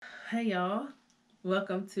Hey y'all,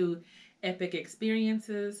 welcome to Epic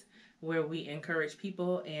Experiences, where we encourage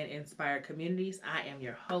people and inspire communities. I am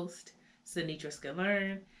your host, Sinitra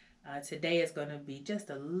Skillern. Today is going to be just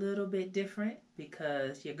a little bit different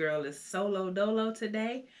because your girl is solo dolo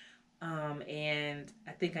today. And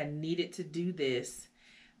I think I needed to do this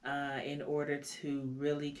in order to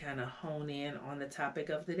really kind of hone in on the topic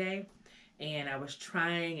of the day. And I was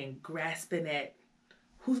trying and grasping at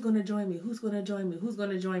who's going to join me, who's going to join me, who's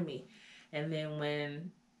going to join me. And then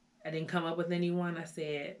when I didn't come up with anyone, I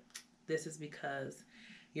said, this is because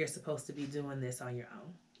you're supposed to be doing this on your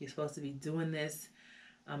own. You're supposed to be doing this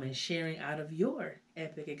and sharing out of your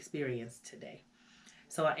epic experience today.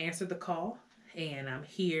 So I answered the call, and I'm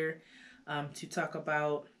here to talk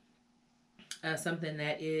about something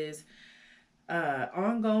that is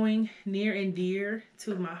ongoing, near and dear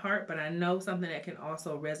to my heart, but I know something that can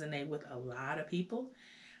also resonate with a lot of people.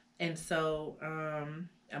 And so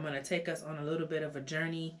I'm going to take us on a little bit of a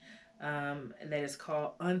journey that is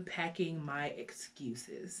called Unpacking My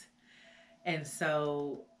Excuses. And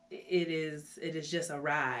so it is just a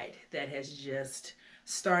ride that has just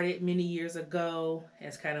started many years ago,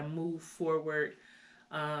 has kind of moved forward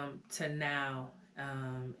to now.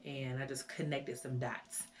 And I just connected some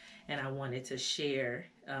dots. And I wanted to share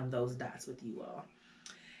those dots with you all.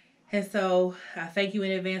 And so I thank you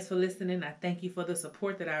in advance for listening. I thank you for the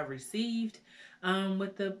support that I've received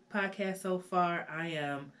with the podcast so far. I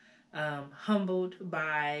am humbled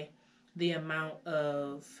by the amount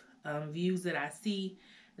of views that I see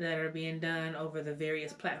that are being done over the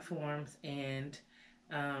various platforms. And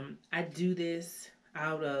I do this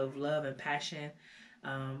out of love and passion.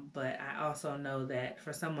 But I also know that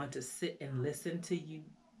for someone to sit and listen to you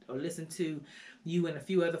or listen to you and a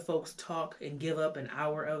few other folks talk and give up an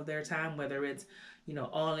hour of their time, whether it's,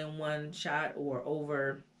 all in one shot or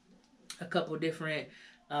over a couple different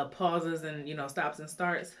pauses and, stops and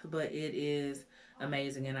starts, but it is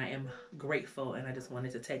amazing and I am grateful. And I just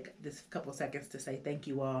wanted to take this couple seconds to say thank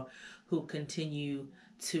you all who continue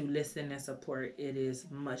to listen and support. It is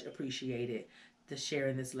much appreciated to share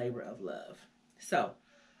in this labor of love. So,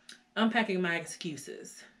 unpacking my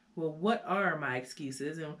excuses. Well, what are my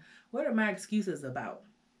excuses and what are my excuses about?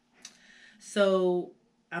 So,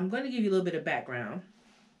 I'm going to give you a little bit of background.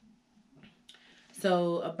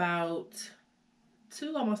 So, about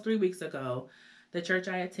almost 3 weeks ago, the church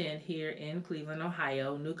I attend here in Cleveland,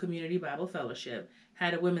 Ohio, New Community Bible Fellowship,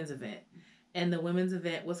 had a women's event. And the women's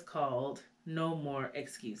event was called No More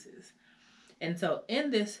Excuses. And so,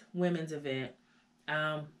 in this women's event,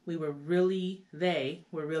 they were really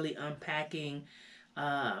unpacking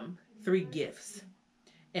 3 gifts.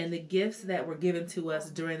 And the gifts that were given to us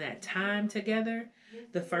during that time together,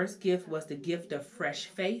 the first gift was the gift of fresh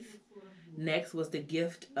faith. Next was the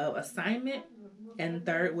gift of assignment. And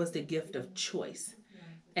third was the gift of choice.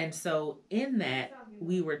 And so in that,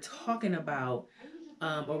 we were talking about,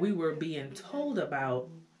 or we were being told about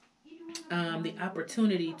the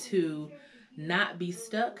opportunity to not be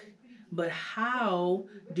stuck, but how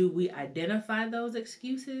do we identify those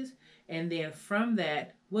excuses? And then from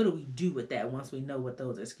that, what do we do with that once we know what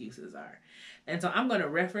those excuses are? And so I'm going to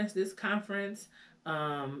reference this conference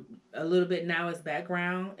a little bit now as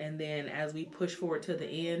background. And then as we push forward to the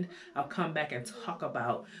end, I'll come back and talk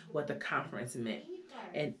about what the conference meant.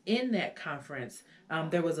 And in that conference,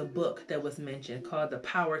 there was a book that was mentioned called The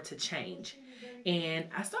Power to Change. And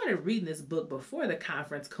I started reading this book before the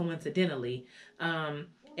conference, coincidentally. And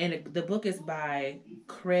the book is by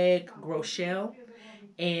Craig Groeschel.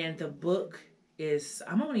 And the book is,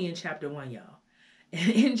 I'm only in chapter 1, y'all.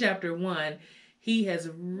 And in chapter 1, he has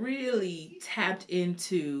really tapped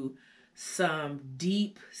into some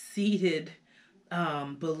deep seated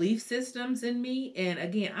belief systems in me. And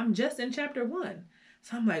again, I'm just in chapter 1.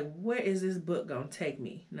 So I'm like, where is this book going to take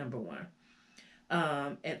me? Number 1.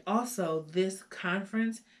 And also, this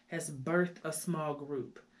conference has birthed a small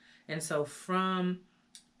group. And so from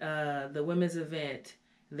the women's event,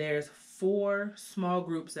 there's 4 small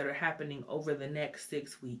groups that are happening over the next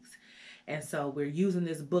 6 weeks. And so we're using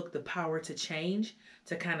this book, The Power to Change,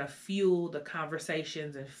 to kind of fuel the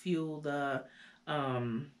conversations and fuel the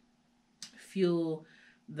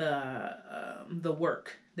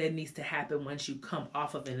work that needs to happen once you come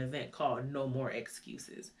off of an event called No More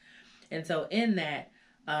Excuses. And so in that,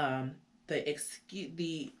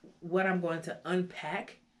 what I'm going to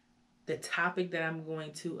unpack, the topic that I'm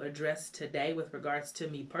going to address today with regards to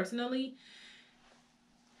me personally,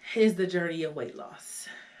 is the journey of weight loss.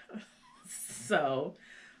 So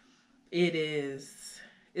it's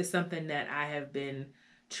something that I have been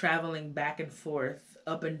traveling back and forth,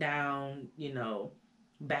 up and down,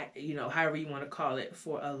 back, however you want to call it,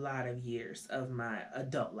 for a lot of years of my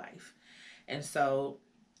adult life. And so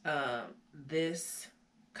this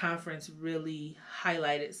conference really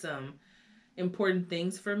highlighted some important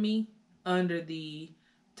things for me under the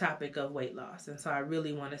topic of weight loss. And so I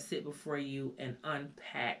really want to sit before you and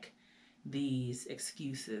unpack these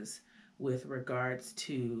excuses with regards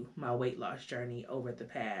to my weight loss journey over the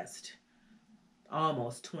past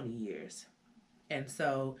almost 20 years. And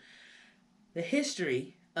so the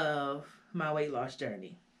history of my weight loss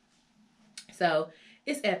journey. So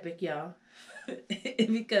it's epic, y'all.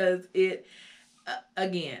 Because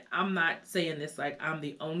again, I'm not saying this like I'm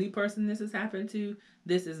the only person this has happened to.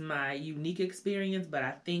 This is my unique experience, but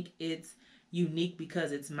I think it's unique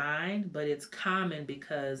because it's mine, but it's common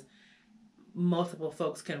because multiple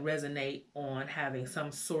folks can resonate on having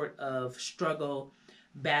some sort of struggle,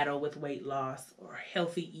 battle with weight loss or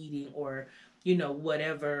healthy eating or,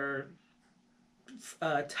 whatever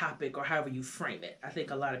topic or however you frame it. I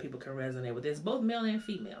think a lot of people can resonate with this, both male and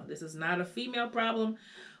female. This is not a female problem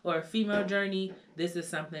or a female journey. This is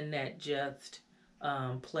something that just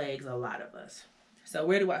plagues a lot of us. So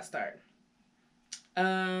where do I start?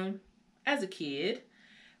 As a kid,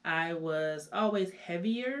 I was always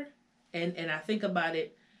heavier, and I think about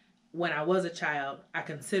it. When I was a child, I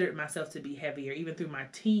considered myself to be heavier, even through my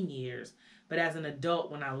teen years. But as an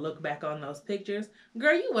adult, when I look back on those pictures,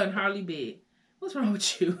 girl, you wasn't hardly big. What's wrong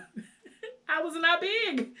with you? I was not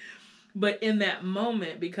big. But in that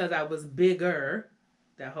moment, because I was bigger,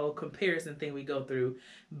 that whole comparison thing we go through,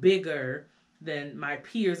 bigger than my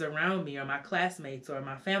peers around me or my classmates or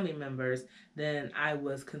my family members, then I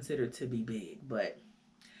was considered to be big. But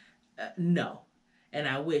no. And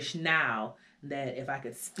I wish now that if I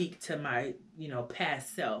could speak to my,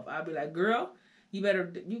 past self, I'd be like, girl, you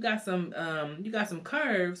got some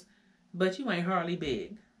curves, but you ain't hardly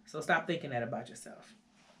big. So stop thinking that about yourself.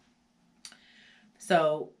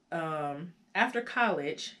 So after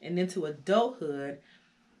college and into adulthood,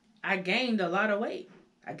 I gained a lot of weight.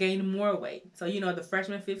 I gained more weight. So, the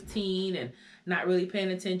freshman 15 and not really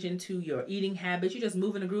paying attention to your eating habits. You're just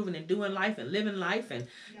moving and grooving and doing life and living life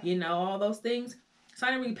and, all those things. So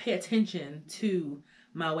I didn't really pay attention to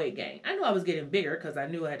my weight gain. I knew I was getting bigger because I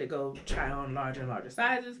knew I had to go try on larger and larger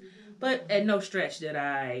sizes. But at no stretch did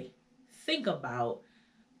I think about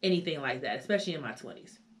anything like that, especially in my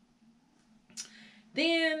 20s.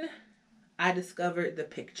 Then I discovered the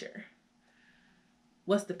picture.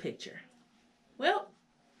 What's the picture? Well,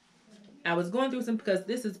 I was going through because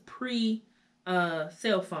this is pre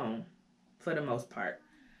cell phone for the most part.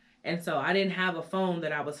 And so I didn't have a phone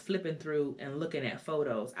that I was flipping through and looking at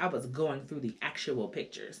photos. I was going through the actual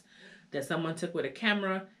pictures that someone took with a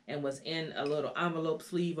camera and was in a little envelope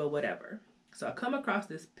sleeve or whatever. So I come across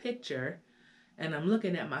this picture and I'm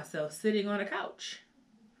looking at myself sitting on a couch.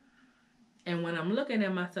 And when I'm looking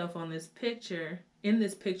at myself on this picture,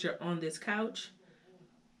 on this couch,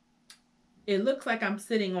 it looks like I'm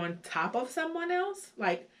sitting on top of someone else.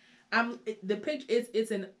 Like the picture,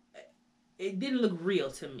 it didn't look real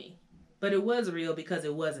to me, but it was real because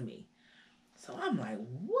it was me. So I'm like,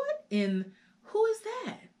 who is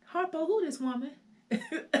that? Harpo, who this woman?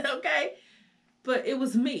 Okay. But it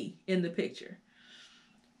was me in the picture.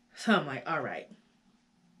 So I'm like, all right,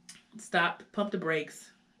 stop, pump the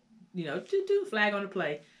brakes, flag on the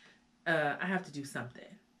play. I have to do something.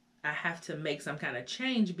 I have to make some kind of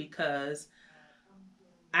change because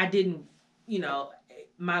I didn't,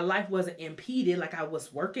 my life wasn't impeded. Like I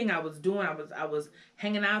was working, I was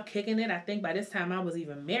hanging out, kicking it. I think by this time I was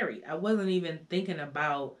even married. I wasn't even thinking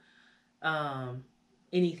about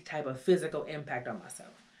any type of physical impact on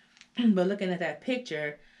myself. But looking at that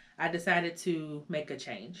picture, I decided to make a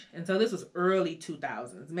change. And so this was early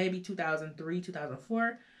 2000s, maybe 2003,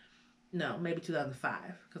 2004. No, maybe 2005,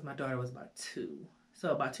 because my daughter was about 2.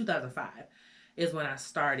 So about 2005 is when I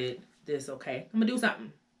started this, okay, I'm going to do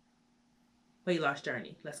something. Weight loss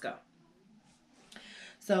journey. Let's go.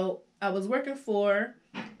 So I was working for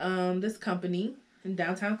this company in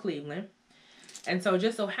downtown Cleveland. And so it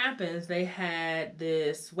just so happens they had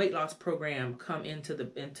this weight loss program come into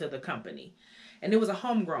the company. And it was a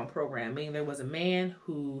homegrown program, meaning there was a man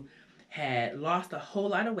who had lost a whole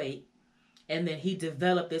lot of weight, and then he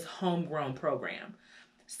developed this homegrown program.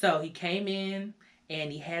 So he came in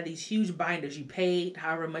and he had these huge binders. You paid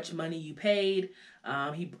however much money you paid.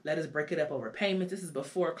 He let us break it up over payments. This is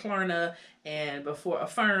before Klarna and before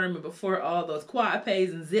Affirm and before all those quad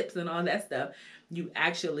pays and zips and all that stuff. You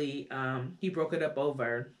actually, he broke it up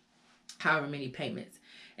over however many payments.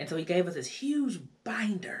 And so he gave us this huge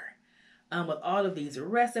binder with all of these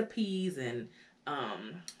recipes and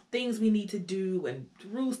things we need to do and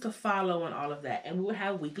rules to follow and all of that. And we would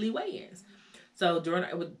have weekly weigh-ins. So during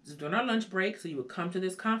our lunch break, so you would come to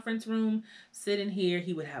this conference room, sit in here.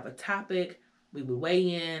 He would have a topic. We would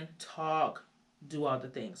weigh in, talk, do all the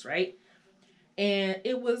things, right? And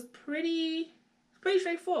it was pretty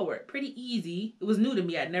straightforward, pretty easy. It was new to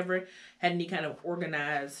me. I'd never had any kind of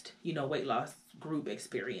organized, weight loss group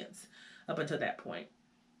experience up until that point.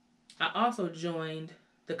 I also joined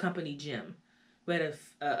the company gym. We had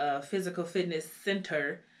a physical fitness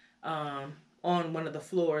center on one of the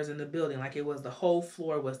floors in the building. Like, it was the whole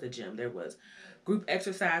floor was the gym. There was group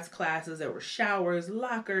exercise classes. There were showers,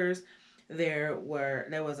 lockers. There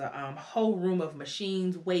was a whole room of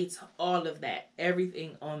machines, weights, all of that.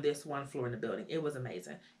 Everything on this one floor in the building. It was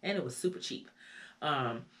amazing. And it was super cheap.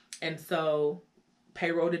 And so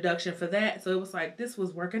payroll deduction for that. So it was like, this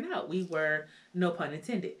was working out. We were, no pun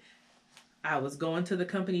intended. I was going to the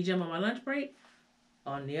company gym on my lunch break.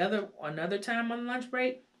 Another time on lunch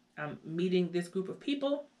break, I'm meeting this group of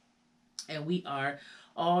people, and we are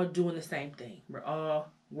all doing the same thing. We're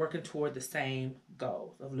all working toward the same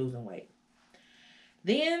goal of losing weight.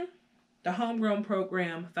 Then the homegrown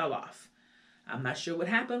program fell off. I'm not sure what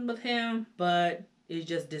happened with him, but it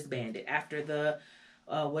just disbanded after the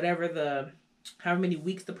however many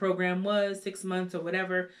weeks the program was, 6 months or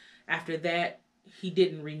whatever. After that, he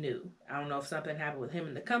didn't renew. I don't know if something happened with him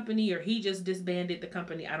in the company or he just disbanded the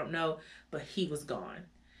company. I don't know, but he was gone.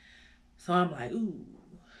 So I'm like, ooh,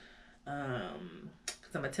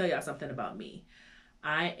 because I'm gonna tell y'all something about me.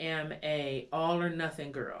 I am a all or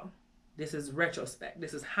nothing girl. This is retrospect.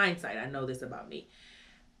 This is hindsight. I know this about me.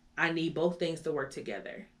 I need both things to work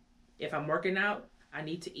together. If I'm working out, I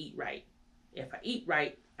need to eat right. If I eat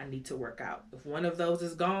right, I need to work out. If one of those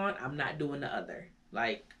is gone, I'm not doing the other.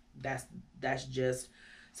 Like, that's just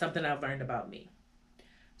something I've learned about me.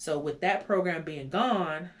 So with that program being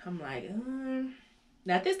gone, I'm like,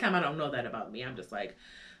 now at this time I don't know that about me. I'm just like,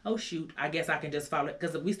 oh shoot, I guess I can just follow it,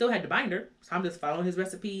 because we still had the binder. So I'm just following his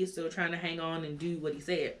recipes, still trying to hang on and do what he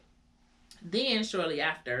said. Then shortly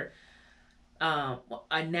after,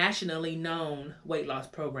 a nationally known weight loss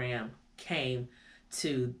program came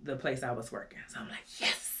to the place I was working. So I'm like,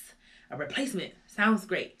 yes, a replacement. Sounds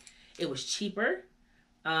great. It was cheaper.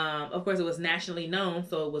 Of course, it was nationally known,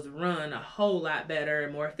 so it was run a whole lot better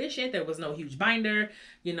and more efficient. There was no huge binder.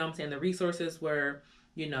 You know what I'm saying? The resources were,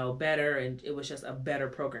 better, and it was just a better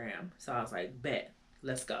program. So I was like, bet,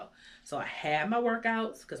 let's go. So I had my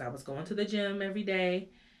workouts because I was going to the gym every day,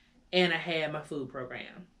 and I had my food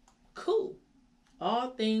program. Cool.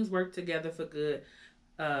 All things work together for good.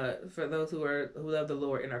 For those who love the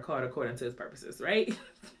Lord and are called according to his purposes, right?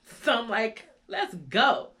 So I'm like, let's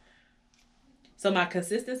go. So my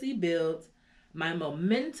consistency builds, my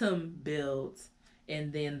momentum builds,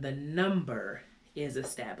 and then the number is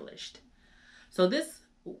established. So this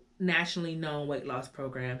nationally known weight loss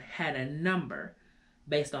program had a number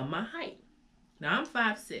based on my height. Now I'm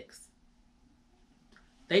 5'6".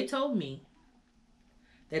 They told me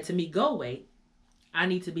that to meet goal weight, I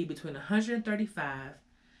need to be between 135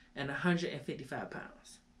 and 155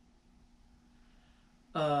 pounds.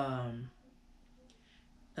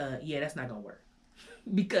 Yeah, that's not gonna work.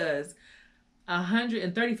 Because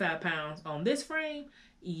 135 pounds on this frame,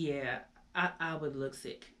 yeah, I would look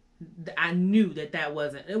sick. I knew that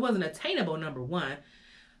wasn't attainable, number one,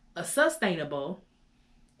 sustainable,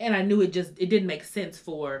 and I knew it didn't make sense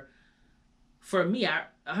for me.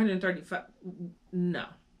 135, no.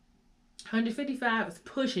 155 is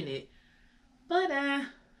pushing it, but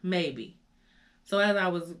maybe. So as I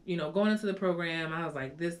was, going into the program, I was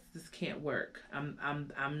like, this can't work.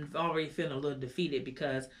 I'm already feeling a little defeated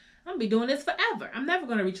because I'm gonna be doing this forever. I'm never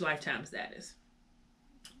gonna reach lifetime status.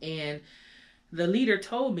 And the leader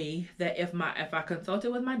told me that if I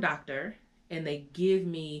consulted with my doctor and they give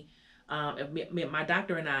me, if my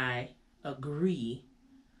doctor and I agree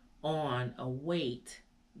on a weight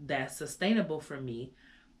that's sustainable for me,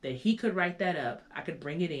 that he could write that up, I could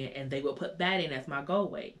bring it in, and they will put that in as my goal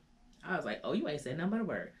weight. I was like, oh, you ain't saying nothing but a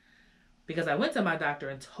word. Because I went to my doctor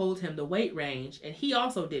and told him the weight range, and he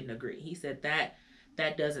also didn't agree. He said that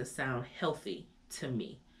doesn't sound healthy to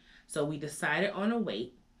me. So we decided on a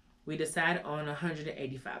weight. We decided on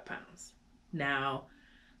 185 pounds. Now,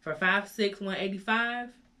 for 5'6", 185,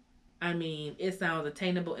 I mean, it sounds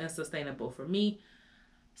attainable and sustainable for me.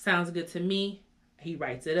 Sounds good to me. He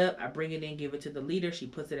writes it up. I bring it in, give it to the leader. She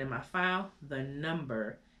puts it in my file. The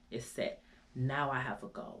number is set. Now I have a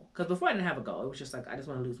goal. Because before I didn't have a goal. It was just like, I just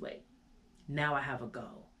want to lose weight. Now I have a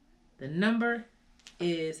goal. The number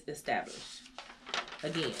is established.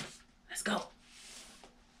 Again, let's go.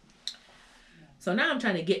 So now I'm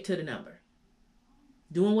trying to get to the number.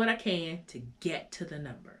 doing what I can to get to the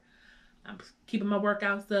number. I'm keeping my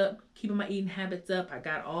workouts up, keeping my eating habits up. I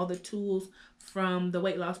got all the tools from the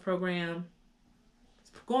weight loss program.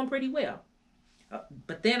 It's going pretty well.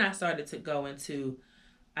 But then I started to go into,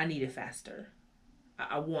 I need it faster.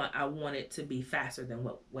 I want it to be faster than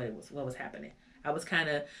what was happening. I was kind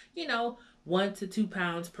of, 1 to 2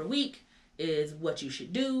 pounds per week is what you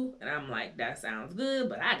should do. And I'm like, that sounds good,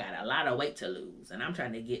 but I got a lot of weight to lose. And I'm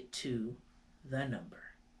trying to get to the number.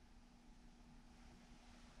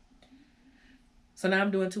 So now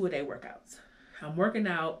I'm doing 2-a-day workouts. I'm working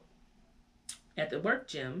out at the work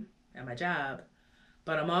gym at my job,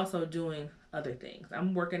 but I'm also doing other things.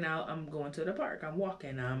 I'm working out. I'm going to the park. I'm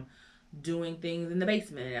walking. I'm doing things in the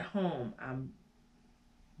basement at home. I'm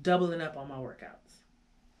doubling up on my workouts.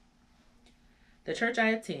 The church I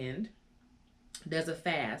attend does a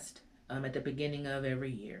fast at the beginning of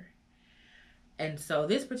every year. And so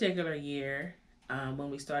this particular year,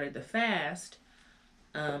 when we started the fast,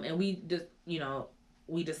 and we just,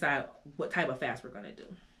 we decide what type of fast we're going to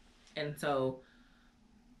do. And so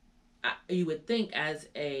you would think as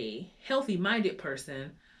a healthy-minded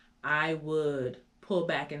person, I would pull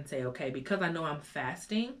back and say, okay, because I know I'm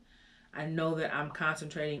fasting, I know that I'm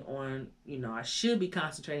concentrating on, I should be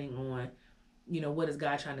concentrating on, what is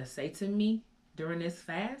God trying to say to me during this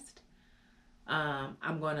fast?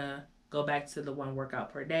 I'm going to go back to the 1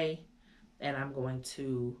 workout per day, and I'm going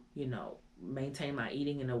to, maintain my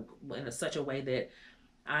eating in such a way that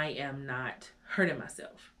I am not hurting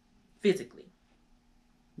myself physically.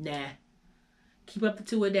 Nah. Keep up the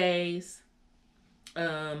 2-a-days.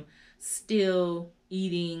 Still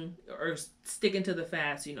eating or sticking to the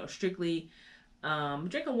fast, strictly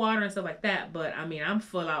drinking water and stuff like that. But I'm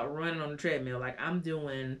full out running on the treadmill. Like, I'm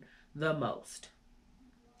doing the most.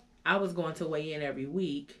 I was going to weigh in every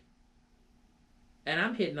week, and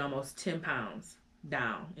I'm hitting almost 10 pounds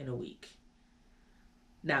down in a week.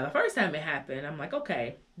 Now, the first time it happened, I'm like,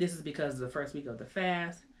 okay, this is because of the first week of the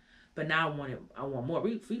fast. But now I want more.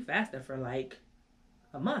 We fasted for like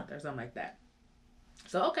a month or something like that.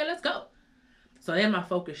 So, okay, let's go. So then my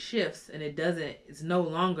focus shifts, and it's no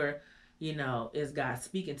longer, is God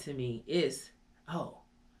speaking to me? It's,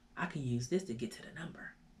 I can use this to get to the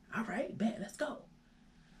number. All right, bet, let's go.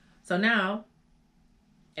 So now,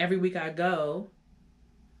 every week I go,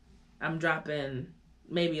 I'm dropping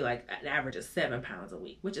maybe like an average of 7 pounds a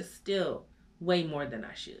week, which is still way more than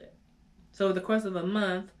I should. So over the course of a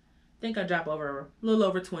month, I think I drop a little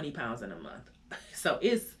over 20 pounds in a month. So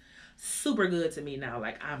it's super good to me now.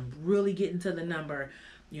 Like, I'm really getting to the number.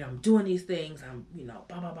 I'm doing these things. I'm, blah,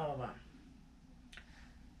 blah, blah, blah, blah.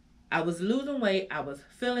 I was losing weight. I was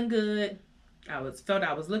feeling good. Felt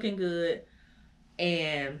I was looking good.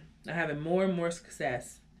 And I'm having more and more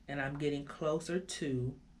success. And I'm getting closer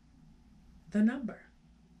to the number.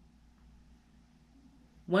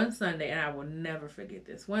 One Sunday, and I will never forget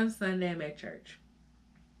this. One Sunday I'm at church,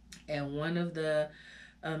 and one of the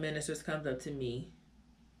ministers comes up to me,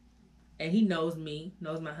 and he knows me,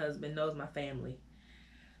 knows my husband, knows my family.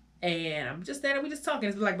 And I'm just there, we just talking.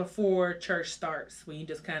 It's like before church starts, when you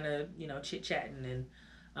just kind of, chit-chatting and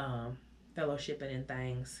fellowshipping and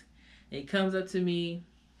things. And he comes up to me,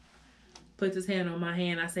 puts his hand on my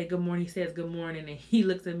hand. I say, good morning. He says, good morning. And he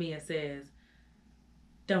looks at me and says,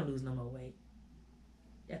 don't lose no more weight.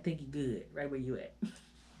 I think you're good right where you at.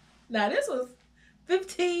 Now, this was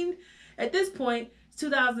 15, at this point,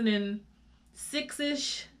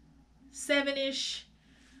 2006-ish, 7-ish.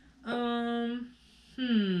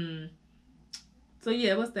 So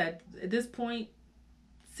yeah, what's that? At this point,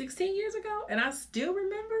 16 years ago? And I still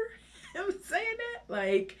remember him saying that.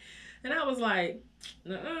 Like, and I was like,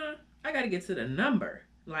 I got to get to the number.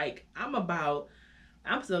 Like, I'm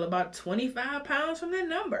still about 25 pounds from that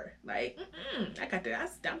number. Like, I got that.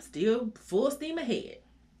 I'm still full steam ahead.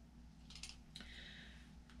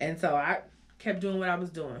 And so I kept doing what I was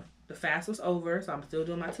doing. The fast was over, so I'm still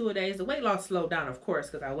doing my 2-a-days. The weight loss slowed down, of course,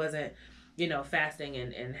 because I wasn't, fasting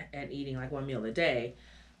and eating like 1 meal a day.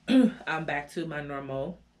 I'm back to my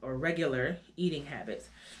normal or regular eating habits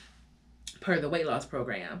per the weight loss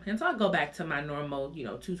program. And so I go back to my normal,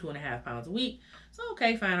 2.5 pounds a week. So,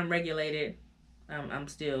 okay, fine, I'm regulated. I'm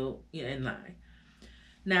still in line.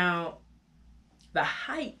 Now, the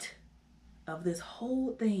height of this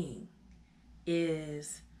whole thing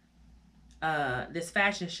is this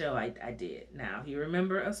fashion show I did. Now, if you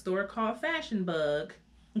remember a store called Fashion Bug,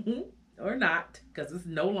 or not, because it's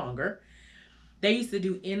no longer, they used to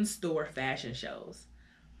do in-store fashion shows.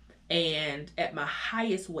 And at my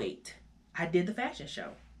highest weight, I did the fashion show.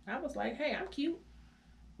 I was like, hey, I'm cute.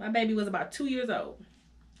 My baby was about 2 years old.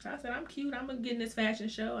 So I said, I'm cute. I'm going to get in this fashion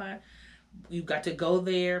show. I You got to go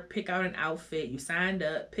there, pick out an outfit. You signed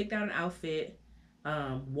up, picked out an outfit,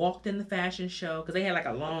 walked in the fashion show because they had like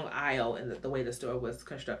a long aisle in the way the store was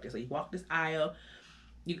constructed. So you walked this aisle,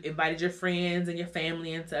 you invited your friends and your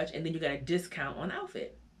family and such, and then you got a discount on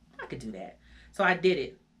outfit. I could do that. So I did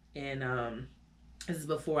it. And this is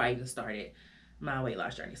before I even started my weight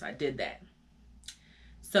loss journey. So I did that.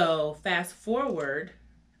 So fast forward,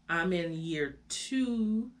 I'm in year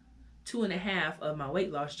 2.5 of my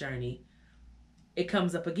weight loss journey. It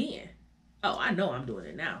comes up again. Oh, I know I'm doing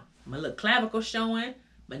it now. My little clavicle showing,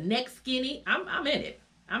 my neck skinny. I'm in it.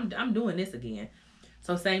 I'm doing this again.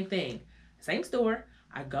 So same thing, same store.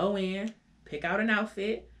 I go in, pick out an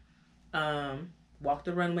outfit, walk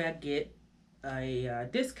the runway. I get a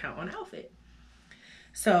discount on outfit.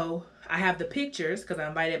 So I have the pictures because I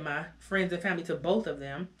invited my friends and family to both of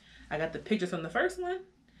them. I got the pictures from the first one,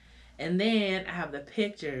 and then I have the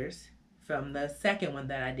pictures from the second one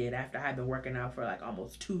that I did after I had been working out for like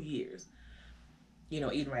almost 2 years.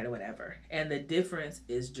 Eating right or whatever. And the difference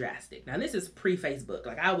is drastic. Now this is pre-Facebook.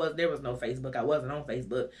 There was no Facebook. I wasn't on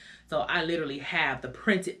Facebook. So I literally have the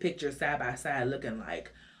printed pictures side by side looking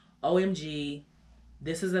like, OMG,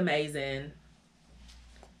 this is amazing.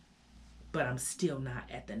 But I'm still not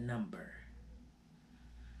at the number.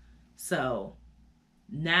 So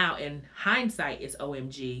now in hindsight, it's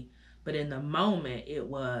OMG. But in the moment, it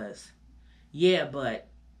was, yeah, but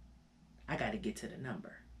I got to get to the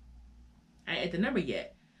number. I ain't at the number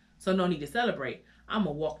yet. So no need to celebrate. I'm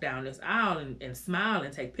going to walk down this aisle and smile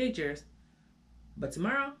and take pictures. But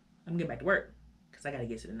tomorrow, I'm getting back to work because I got to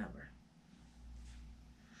get to the number.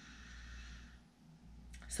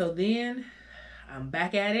 So then I'm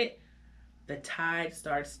back at it. The tide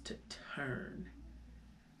starts to turn.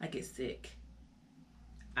 I get sick.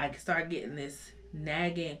 I start getting this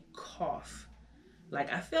nagging cough.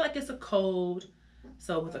 Like I feel like it's a cold.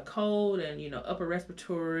 So with a cold and upper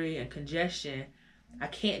respiratory and congestion, I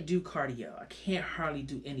can't do cardio. I can't hardly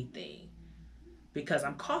do anything because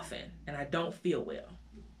I'm coughing and I don't feel well.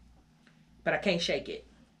 But I can't shake it.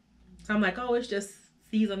 So I'm like, oh, it's just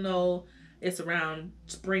seasonal. It's around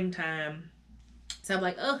springtime. So I'm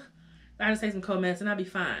like, ugh, I just take some cold medicine, I'll be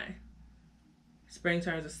fine. Spring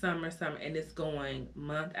turns to summer, and it's going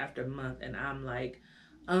month after month, and I'm like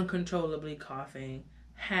uncontrollably coughing.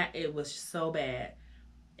 It was so bad.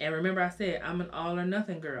 And remember I said, I'm an all or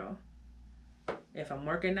nothing girl. If I'm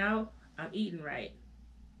working out, I'm eating right.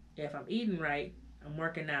 If I'm eating right, I'm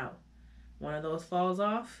working out. One of those falls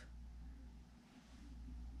off,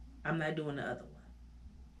 I'm not doing the other one.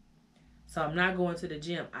 So I'm not going to the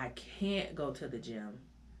gym. I can't go to the gym.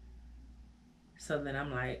 So then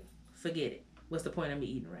I'm like, forget it. What's the point of me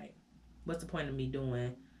eating right? What's the point of me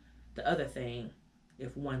doing the other thing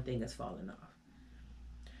if one thing is falling off?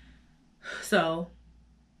 So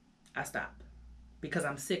I stop because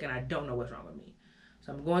I'm sick and I don't know what's wrong with me.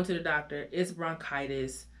 So I'm going to the doctor. It's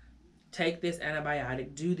bronchitis. Take this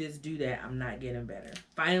antibiotic. Do this, do that. I'm not getting better.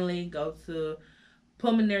 Finally, go to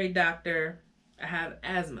pulmonary doctor. I have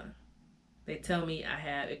asthma. They tell me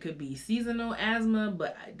it could be seasonal asthma,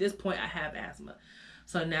 but at this point I have asthma.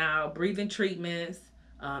 So now breathing treatments,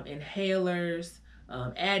 inhalers,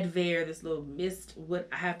 Advair, this little mist.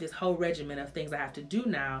 I have this whole regimen of things I have to do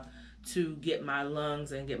now to get my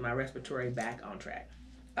lungs and get my respiratory back on track.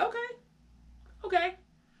 Okay.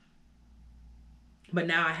 But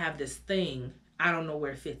now I have this thing. I don't know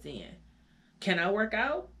where it fits in. Can I work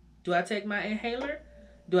out? Do I take my inhaler?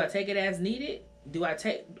 Do I take it as needed?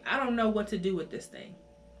 I don't know what to do with this thing.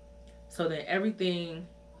 So then everything,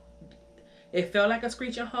 it felt like a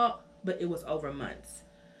screeching halt, but it was over months.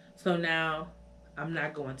 So now I'm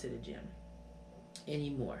not going to the gym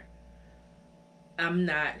anymore. I'm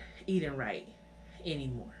not eating right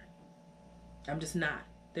anymore. I'm just not.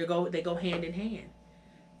 They go hand in hand.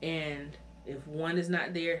 And if one is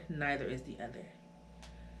not there, neither is the other.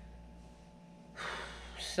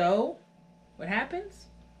 So what happens?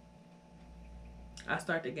 I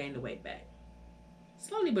start to gain the weight back.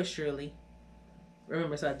 Slowly but surely.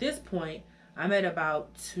 Remember, so at this point, I'm at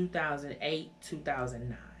about 2008,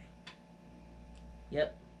 2009.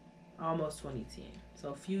 Yep. Almost 2010. So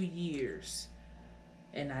a few years.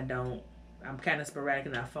 And I'm kind of sporadic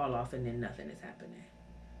and I fall off and then nothing is happening.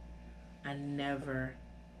 I never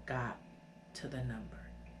got to the number.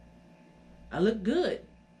 I looked good.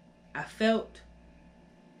 I felt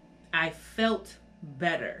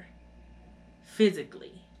better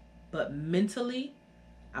physically, but mentally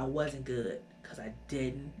I wasn't good because I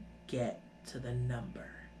didn't get to the number.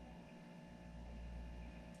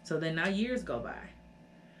 So then now years go by.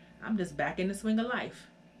 I'm just back in the swing of life.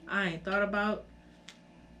 I ain't thought about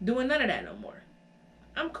doing none of that no more.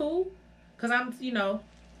 I'm cool. Because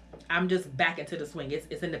I'm just back into the swing.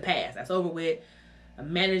 It's in the past. That's over with.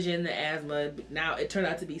 I'm managing the asthma. Now it turned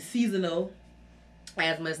out to be seasonal.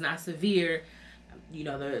 Asthma is not severe.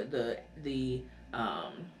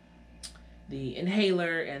 Um the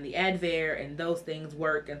inhaler and the Advair and those things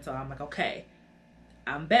work, and so I'm like, okay,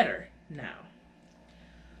 I'm better now.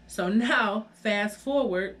 So now, fast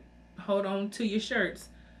forward, hold on to your shirts,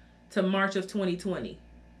 to March of 2020.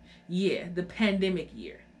 Yeah, the pandemic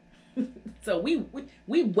year. So we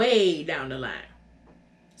way down the line.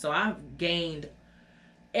 So I've gained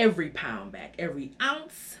every pound back, every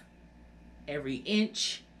ounce, every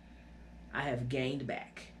inch I have gained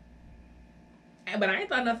back. But I ain't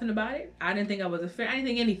thought nothing about it. I didn't think I was I didn't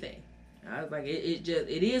think anything. I was like, it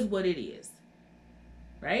is what it is.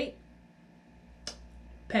 Right?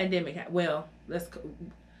 Pandemic.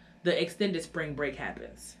 The extended spring break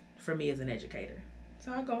happens for me as an educator.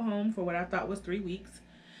 So I go home for what I thought was 3 weeks.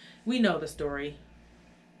 We know the story.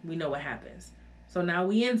 We know what happens. So now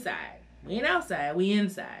we inside. We ain't outside. We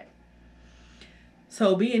inside.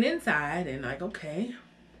 So being inside and like, okay,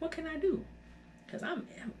 what can I do? Because I'm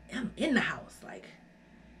in the house. Like,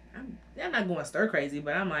 I'm not going stir crazy,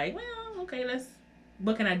 but I'm like, well, okay,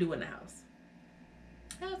 what can I do in the house?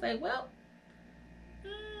 I was like, well,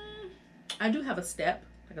 I do have a step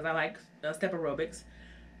because I like step aerobics.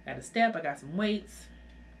 Got a step. I got some weights.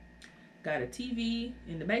 Got a TV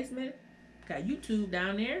in the basement. Got YouTube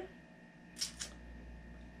down there.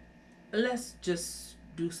 Let's just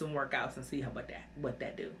do some workouts and see what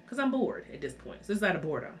that do. Because I'm bored at this point. So it's out of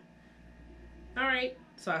boredom. All right.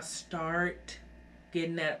 So I start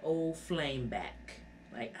getting that old flame back.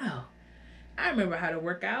 Like, oh, I remember how to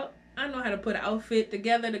work out. I know how to put an outfit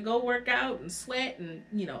together to go work out and sweat and,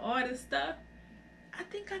 all this stuff. I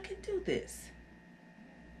think I can do this.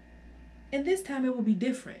 And this time it will be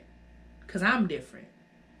different. Because I'm different.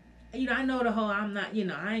 I know the whole I'm not,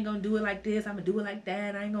 I ain't going to do it like this. I'm going to do it like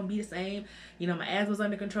that. I ain't going to be the same. My asthma's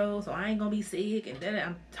under control, so I ain't going to be sick. And then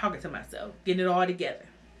I'm talking to myself, getting it all together.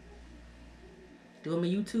 Doing my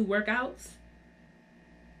YouTube workouts.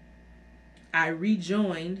 I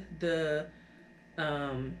rejoined the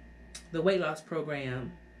weight loss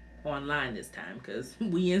program online this time because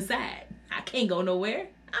we inside. I can't go nowhere.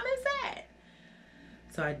 I'm inside.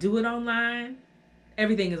 So I do it online.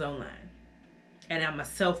 Everything is online. And I'm a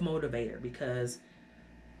self-motivator because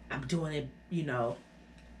I'm doing it,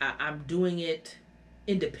 I'm doing it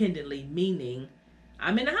independently, meaning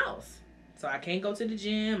I'm in the house. So I can't go to the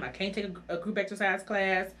gym. I can't take a group exercise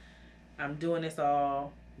class. I'm doing this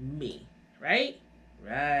all me. Right?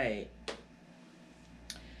 Right.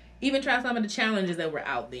 Even try some of the challenges that were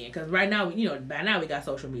out there. Because right now, by now we got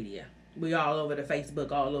social media. We all over the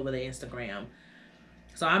Facebook, all over the Instagram.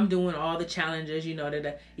 So I'm doing all the challenges, that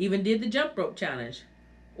I even did the jump rope challenge.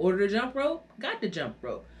 Ordered a jump rope, got the jump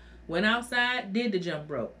rope. Went outside, did the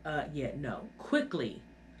jump rope. No. Quickly,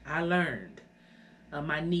 I learned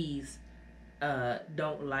my knees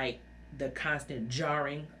don't like the constant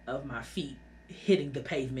jarring of my feet hitting the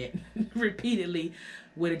pavement repeatedly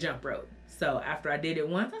with a jump rope. So after I did it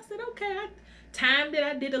once, I said, okay, I timed it.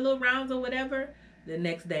 I did a little rounds or whatever. The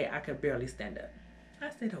next day, I could barely stand up. I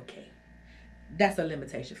said, okay. That's a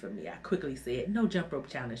limitation for me. I quickly said, no jump rope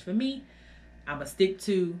challenge for me. I'm going to stick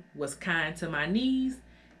to what's kind to my knees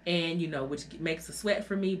and, which makes a sweat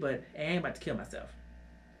for me, but I ain't about to kill myself.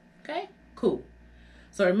 Okay? Cool.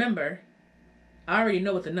 So remember, I already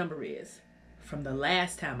know what the number is from the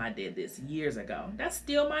last time I did this years ago. That's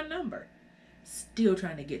still my number. Still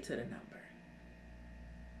trying to get to the number.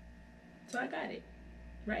 So I got it.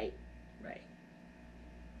 Right? Right.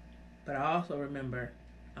 But I also remember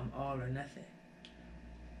I'm all or nothing.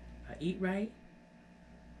 I eat right,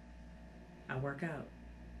 I work out.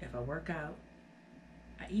 If I work out,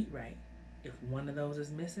 I eat right. If one of those is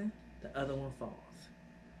missing, the other one falls.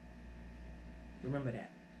 Remember that.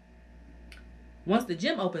 Once the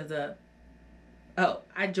gym opens up,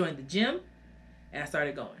 I joined the gym and I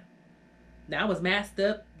started going. Now I was masked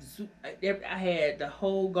up. I had the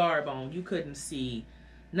whole garb on. You couldn't see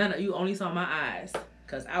you only saw my eyes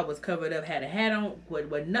because I was covered up, had a hat on,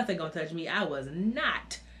 with nothing gonna touch me. I was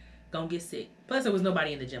not gonna get sick. Plus there was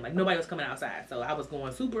nobody in the gym. Like nobody was coming outside. So I was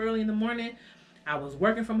going super early in the morning. I was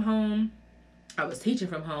working from home. I was teaching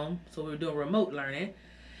from home. So we were doing remote learning.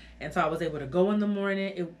 And so I was able to go in the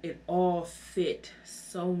morning. It all fit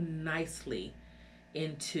so nicely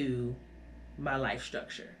into my life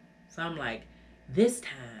structure. So I'm like, this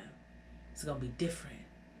time it's gonna be different.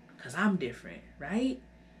 Because I'm different, right?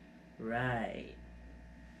 Right.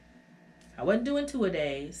 I wasn't doing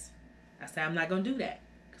 2-a-days. I said I'm not gonna do that.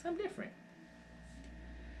 I'm different.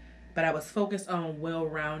 But I was focused on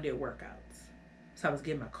well-rounded workouts. So I was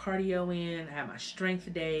getting my cardio in. I had my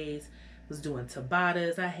strength days. Was doing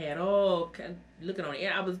Tabatas. I had all looking on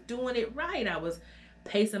it. I was doing it right. I was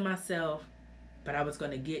pacing myself, but I was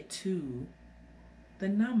going to get to the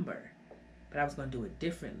number. But I was going to do it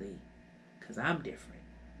differently because I'm different.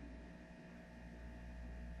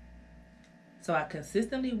 So I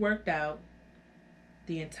consistently worked out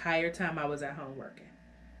the entire time I was at home working.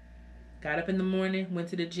 Got up in the morning, went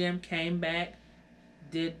to the gym, came back,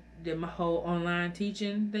 did my whole online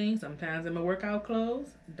teaching thing. Sometimes in my workout clothes.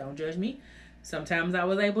 Don't judge me. Sometimes I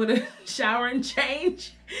was able to shower and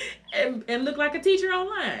change and look like a teacher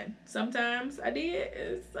online. Sometimes I did,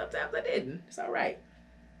 and sometimes I didn't. It's all right.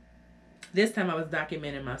 This time I was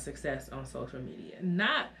documenting my success on social media.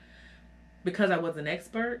 Not because I was an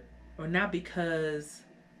expert or not because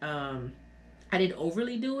I didn't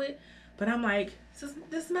overly do it, but I'm like,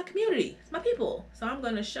 this is my community. It's my people. So I'm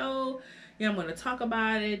going to show, I'm going to talk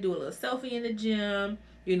about it, do a little selfie in the gym,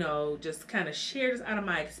 just kind of share this out of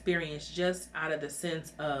my experience, just out of the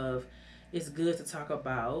sense of it's good to talk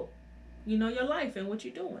about, your life and what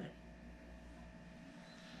you're doing.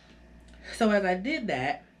 So as I did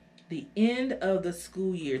that, the end of the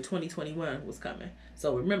school year 2021 was coming.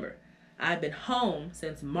 So remember, I've been home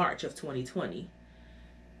since March of 2020.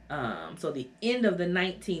 So the end of the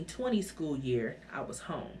 1920 school year, I was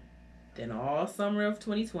home. Then all summer of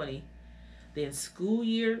 2020, then school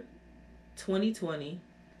year 2020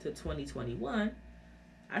 to 2021,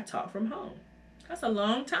 I taught from home. That's a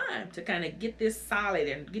long time to kind of get this solid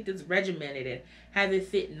and get this regimented and have it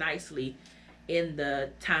fit nicely in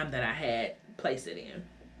the time that I had placed it in.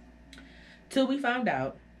 Till we found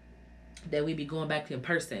out that we'd be going back in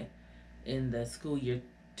person in the school year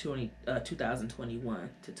 2021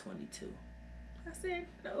 to 22. I said,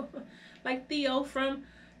 no. Like Theo from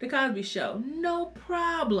The Cosby Show, no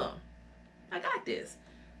problem. I got this.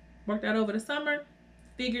 Worked out over the summer.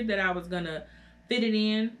 Figured that I was going to fit it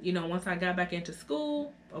in, once I got back into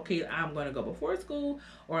school. Okay, I'm going to go before school,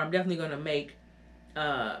 or I'm definitely going to make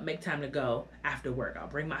time to go after work. I'll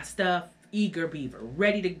bring my stuff, eager beaver,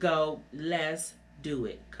 ready to go. Let's do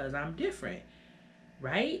it, because I'm different.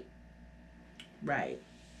 Right? Right.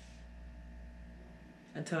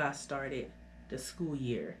 Until I started the school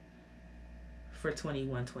year for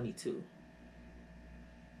 21-22.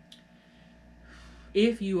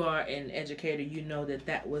 If you are an educator, you know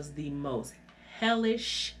that was the most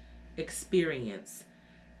hellish experience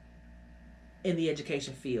in the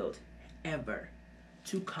education field ever.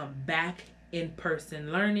 To come back in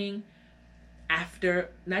person learning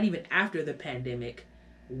not even after the pandemic,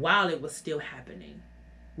 while it was still happening.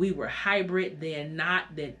 We were hybrid, then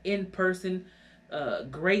in person,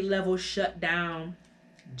 grade level shut down,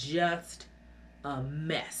 just a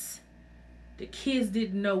mess. The kids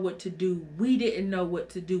didn't know what to do. We didn't know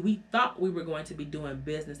what to do. We thought we were going to be doing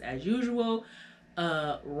business as usual.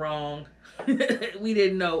 Wrong. We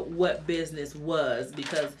didn't know what business was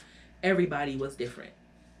because everybody was different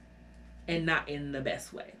and not in the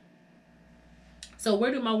best way. So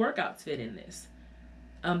where do my workouts fit in this?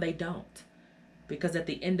 They don't. Because at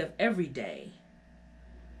the end of every day,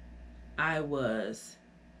 I was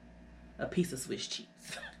a piece of Swiss cheese.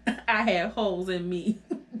 I had holes in me.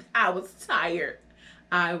 I was tired.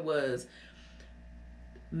 I was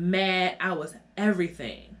mad. I was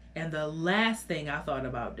everything. And the last thing I thought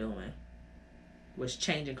about doing was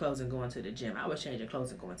changing clothes and going to the gym. I was changing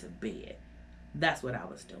clothes and going to bed. That's what I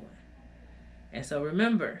was doing. And so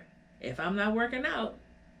remember, if I'm not working out,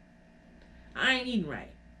 I ain't eating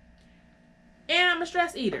right. And I'm a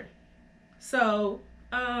stress eater. So,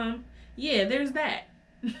 yeah, there's that.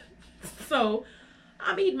 So,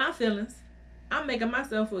 I'm eating my feelings. I'm making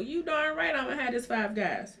myself feel, you darn right I'm going to have this Five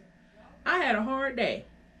Guys. I had a hard day.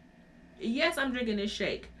 Yes, I'm drinking this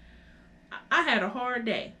shake. I had a hard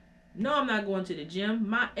day. No, I'm not going to the gym.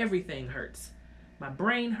 My everything hurts. My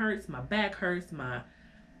brain hurts. My back hurts.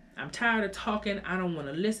 I'm tired of talking. I don't want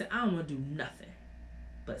to listen. I don't want to do nothing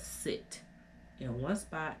but sit in one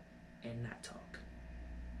spot and not talk.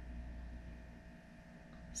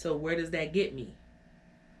 So where does that get me?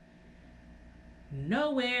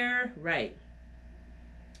 Nowhere. Right.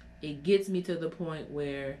 It gets me to the point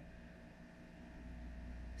where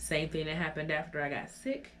same thing that happened after I got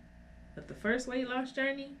sick of the first weight loss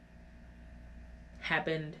journey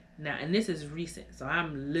happened now. And this is recent. So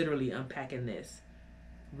I'm literally unpacking this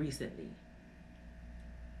recently.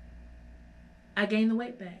 I gained the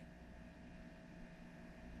weight back.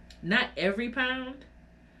 Not every pound,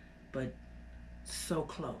 but so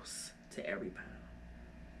close to every pound.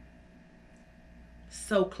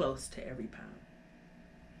 So close to every pound.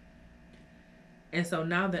 And so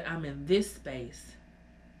now that I'm in this space,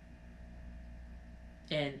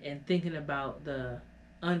 and thinking about the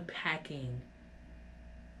unpacking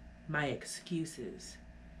my excuses.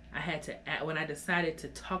 I had to, when I decided to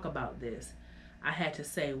talk about this, I had to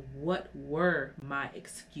say, what were my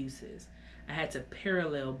excuses? I had to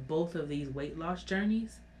parallel both of these weight loss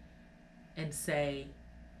journeys and say,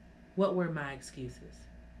 what were my excuses?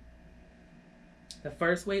 The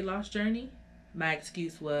first weight loss journey, my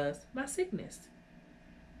excuse was my sickness.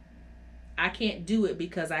 I can't do it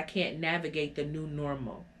because I can't navigate the new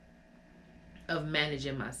normal of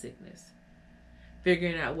managing my sickness,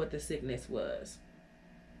 figuring out what the sickness was.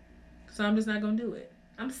 So I'm just not going to do it.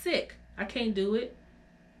 I'm sick. I can't do it.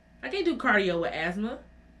 I can't do cardio with asthma.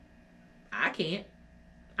 I can't.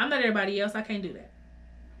 I'm not everybody else. I can't do that.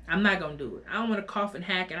 I'm not going to do it. I don't want to cough and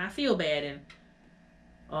hack and I feel bad and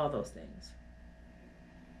all those things.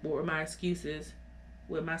 What were my excuses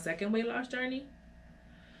with my second weight loss journey?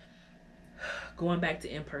 Going back to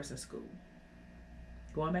in-person school.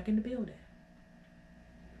 Going back in the building.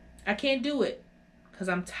 I can't do it because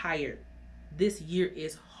I'm tired. This year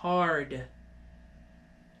is hard.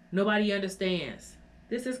 Nobody understands.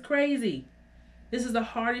 This is crazy. This is the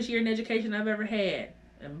hardest year in education I've ever had.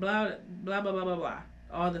 And blah, blah, blah, blah, blah, blah.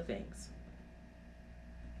 All the things.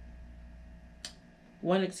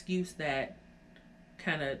 One excuse that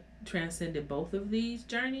kind of transcended both of these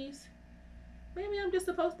journeys. Maybe I'm just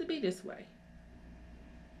supposed to be this way.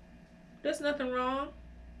 There's nothing wrong.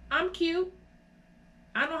 I'm cute.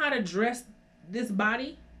 I know how to dress this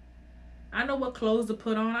body. I know what clothes to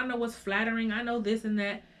put on. I know what's flattering. I know this and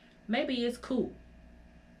that. Maybe it's cool.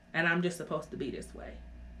 And I'm just supposed to be this way.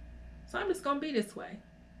 So I'm just going to be this way.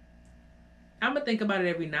 I'm going to think about it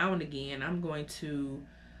every now and again. I'm going to,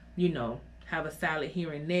 have a salad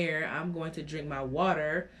here and there. I'm going to drink my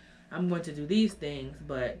water. I'm going to do these things.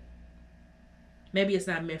 But maybe it's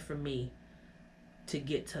not meant for me to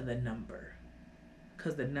get to the number.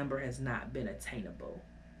 Because the number has not been attainable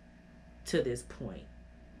to this point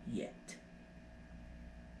yet.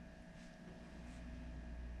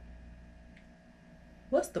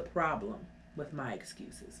 What's the problem with my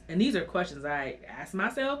excuses? And these are questions I ask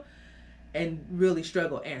myself and really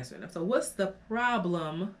struggle answering them. So what's the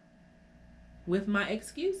problem with my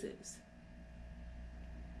excuses?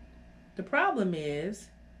 The problem is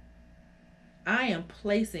I am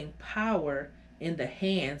placing power in the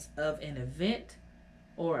hands of an event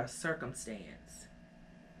or a circumstance.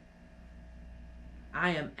 I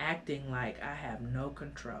am acting like I have no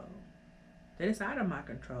control, that it's out of my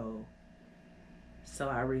control. So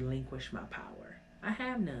I relinquish my power. I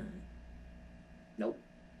have none. Nope.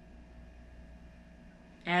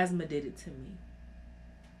 Asthma did it to me.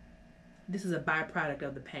 This is a byproduct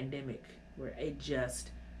of the pandemic where it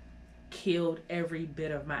just killed every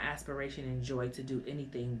bit of my aspiration and joy to do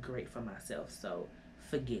anything great for myself. So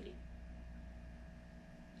forget it.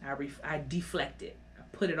 I deflected. I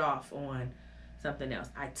put it off on something else.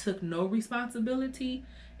 I took no responsibility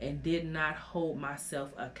and did not hold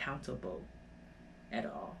myself accountable at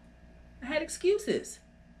all. I had excuses.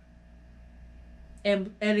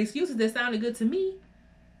 And excuses that sounded good to me.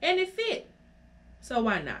 And it fit. So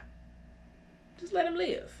why not? Just let them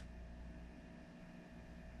live.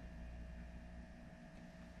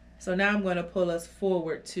 So now I'm going to pull us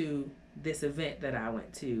forward to this event that I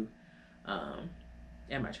went to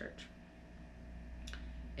at my church.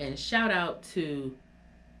 And shout out to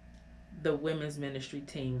the women's ministry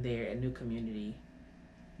team there at New Community.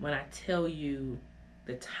 When I tell you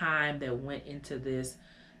the time that went into this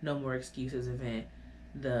No More Excuses event,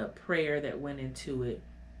 the prayer that went into it,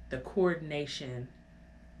 the coordination,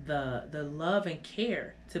 the love and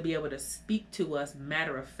care to be able to speak to us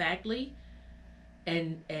matter-of-factly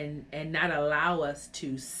and not allow us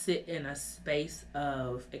to sit in a space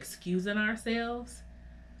of excusing ourselves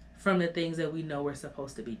from the things that we know we're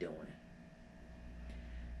supposed to be doing.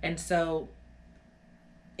 And so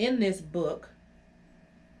in this book,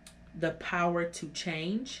 The Power to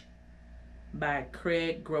Change by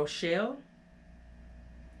Craig Groeschel.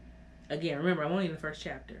 Again, remember, I'm only in the first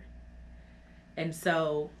chapter. And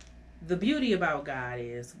so the beauty about God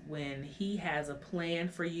is when he has a plan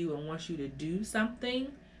for you and wants you to do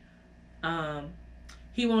something,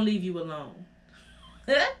 he won't leave you alone.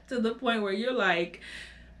 To the point where you're like,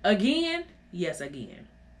 again? Yes, again.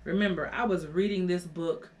 Remember, I was reading this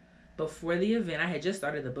book before the event. I had just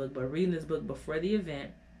started the book, but reading this book before the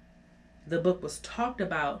event. The book was talked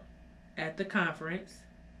about at the conference.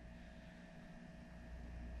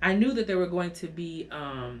 I knew that there were going to be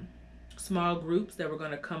small groups that were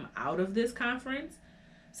going to come out of this conference.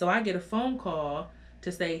 So I get a phone call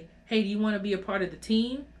to say, hey, do you want to be a part of the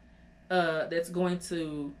team that's going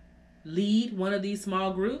to lead one of these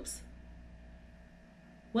small groups?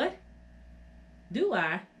 What? Do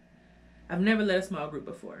I? I've never led a small group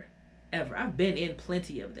before. Ever. I've been in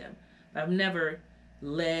plenty of them. But I've never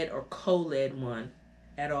led or co-led one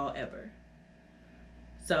at all ever.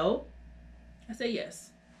 So I say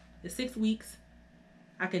yes. It's 6 weeks.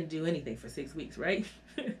 I can do anything for 6 weeks, right?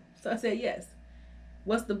 So I said yes.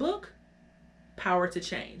 What's the book? Power to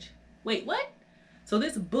Change. Wait, what? So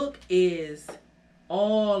this book is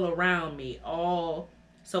all around me.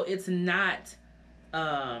 So it's not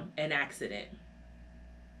an accident.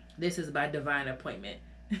 This is by divine appointment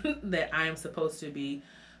that I am supposed to be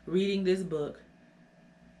reading this book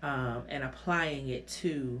and applying it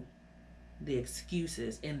to the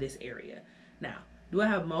excuses in this area. Now, do I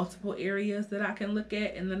have multiple areas that I can look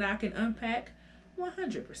at and that I can unpack?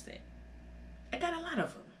 100%. I got a lot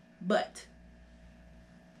of them, but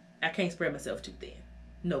I can't spread myself too thin.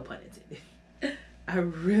 No pun intended. I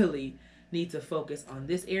really need to focus on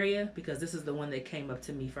this area because this is the one that came up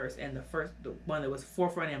to me first, and the one that was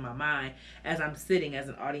forefront in my mind as I'm sitting as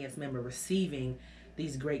an audience member receiving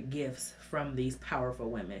these great gifts from these powerful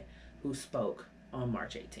women who spoke on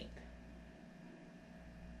March 18th.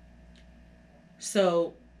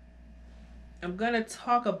 So I'm going to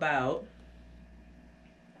talk about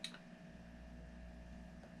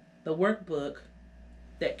the workbook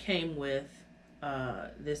that came with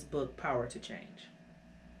this book, Power to Change.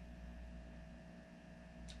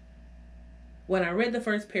 When I read the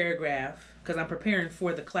first paragraph, because I'm preparing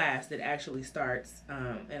for the class that actually starts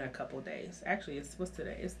in a couple days. Actually, what's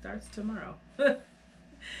today? It starts tomorrow.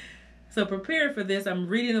 So prepared for this, I'm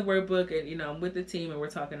reading the workbook and, I'm with the team and we're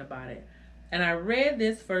talking about it. And I read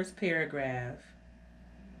this first paragraph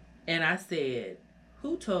and I said,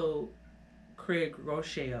 who told Craig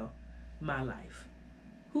Rochelle my life?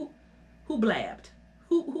 Who blabbed?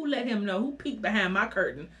 Who let him know? Who peeked behind my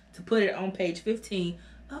curtain to put it on page 15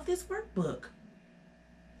 of this workbook?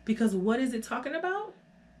 Because what is it talking about?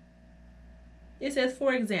 It says,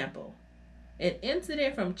 for example, an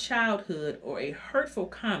incident from childhood or a hurtful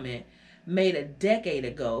comment made a decade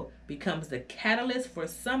ago becomes the catalyst for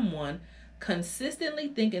someone consistently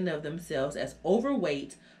thinking of themselves as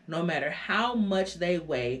overweight no matter how much they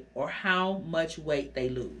weigh or how much weight they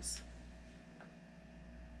lose.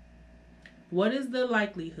 What is the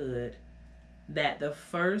likelihood that the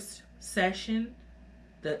first session,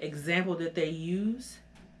 the example that they use,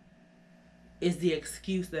 is the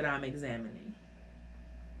excuse that I'm examining?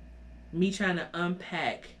 Me trying to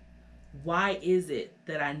unpack, why is it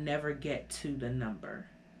that I never get to the number?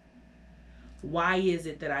 Why is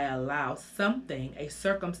it that I allow something, a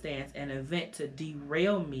circumstance, an event to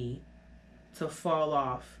derail me to fall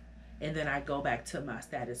off, and then I go back to my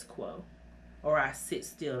status quo? Or I sit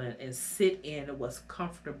still and sit in what's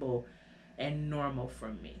comfortable and normal for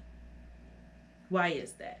me. Why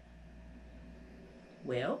is that?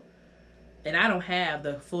 Well, and I don't have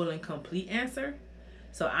the full and complete answer.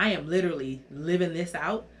 So I am literally living this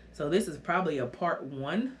out. So this is probably a part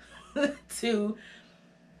 1 to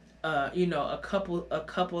a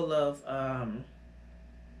couple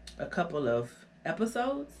of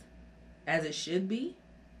episodes, as it should be.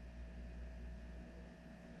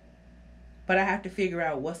 But I have to figure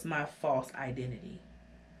out what's my false identity.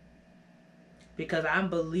 Because I'm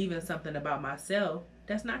believing something about myself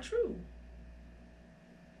that's not true.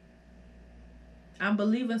 I'm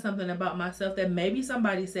believing something about myself that maybe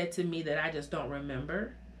somebody said to me that I just don't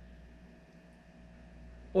remember.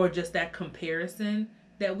 Or just that comparison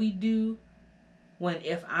that we do when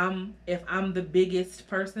if I'm the biggest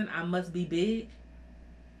person, I must be big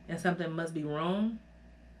and something must be wrong.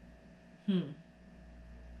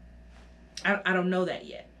 I don't know that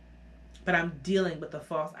yet. But I'm dealing with a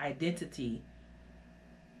false identity.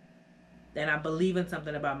 And I'm believing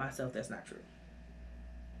something about myself that's not true.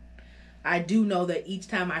 I do know that each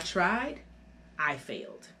time I tried, I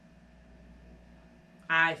failed.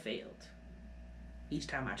 I failed. Each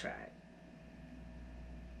time I tried.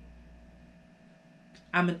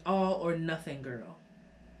 I'm an all or nothing girl.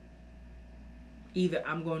 Either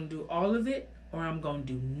I'm going to do all of it or I'm going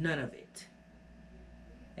to do none of it.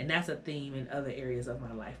 And that's a theme in other areas of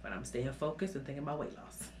my life, but I'm staying focused and thinking about weight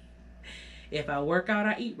loss. If I work out,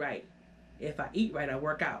 I eat right. If I eat right, I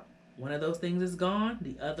work out. One of those things is gone.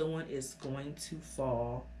 The other one is going to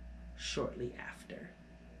fall shortly after.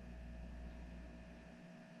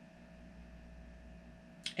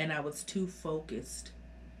 And I was too focused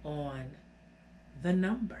on the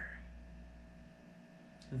number.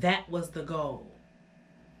 That was the goal.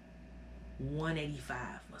 185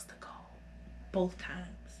 was the goal. Both times.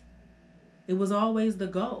 It was always the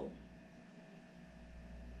goal.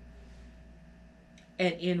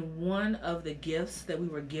 And in one of the gifts that we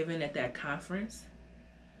were given at that conference,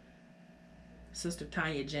 Sister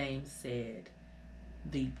Tanya James said,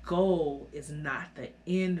 the goal is not the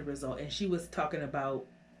end result. And she was talking about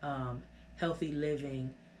healthy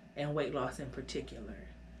living and weight loss in particular.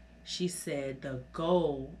 She said the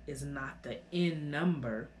goal is not the end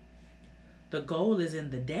number. The goal is in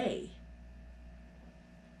the day.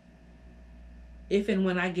 If and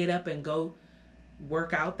when I get up and go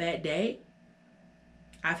work out that day,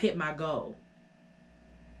 I've hit my goal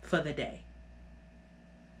for the day.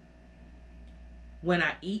 When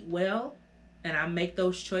I eat well and I make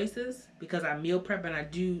those choices because I meal prep and I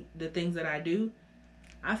do the things that I do,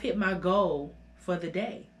 I've hit my goal for the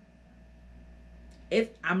day.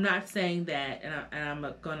 I'm not saying that, and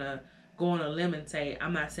I'm gonna go on a limb and say,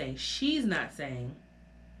 I'm not saying she's not saying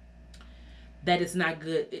that it's not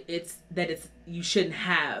good. It's you shouldn't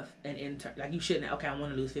have an intern. Like, you shouldn't, okay, I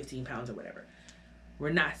want to lose 15 pounds or whatever.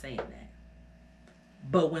 We're not saying that.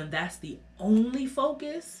 But when that's the only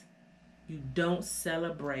focus, you don't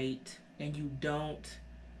celebrate and you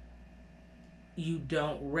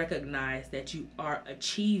don't recognize that you are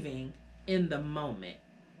achieving in the moment.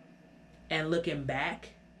 And looking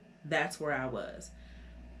back, that's where I was.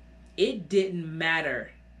 It didn't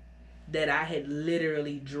matter that I had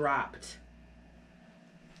literally dropped,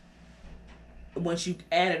 once you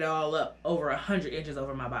add it all up, over 100 inches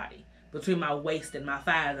over my body. Between my waist and my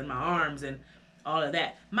thighs and my arms and all of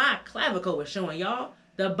that. My clavicle was showing, y'all.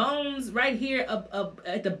 The bones right here up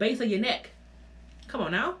at the base of your neck. Come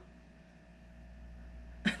on now.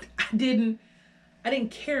 I didn't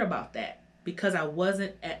care about that because I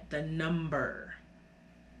wasn't at the number.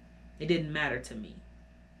 It didn't matter to me.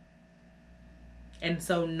 And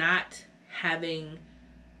so not having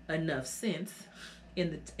enough sense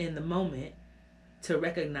in the moment to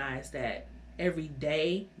recognize that every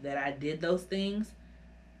day that I did those things,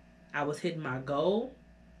 I was hitting my goal.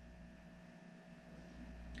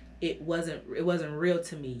 It wasn't real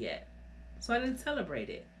to me yet. So I didn't celebrate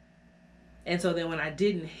it. And so then when I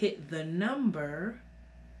didn't hit the number,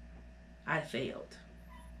 I failed.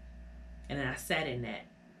 And then I sat in that.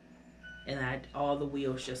 And all the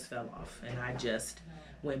wheels just fell off. And I just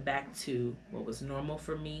went back to what was normal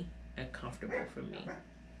for me and comfortable for me.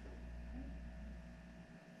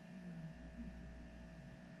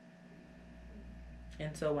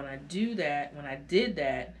 And so when I did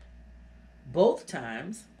that both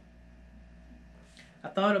times, I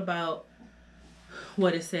thought about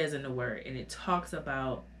what it says in the Word. And it talks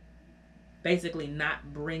about basically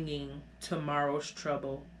not bringing tomorrow's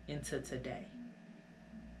trouble into today.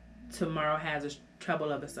 Tomorrow has a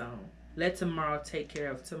trouble of its own. Let tomorrow take care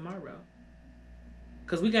of tomorrow.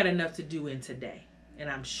 Because we got enough to do in today. And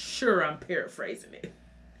I'm sure I'm paraphrasing it.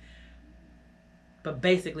 But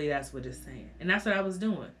basically that's what it's saying. And that's what I was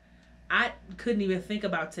doing. I couldn't even think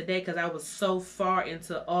about today because I was so far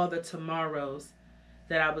into all the tomorrows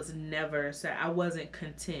that I wasn't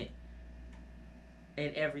content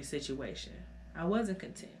in every situation. I wasn't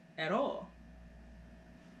content at all.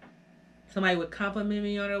 Somebody would compliment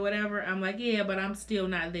me on it or whatever. I'm like, yeah, but I'm still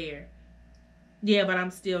not there. Yeah, but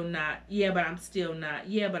I'm still not. Yeah, but I'm still not.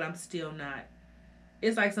 Yeah, but I'm still not.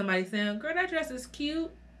 It's like somebody saying, girl, that dress is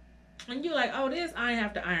cute. And you're like, oh, this, I ain't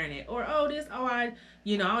have to iron it. Or, oh, this, I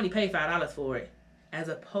only paid $5 for it. As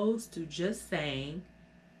opposed to just saying,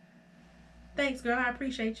 thanks, girl, I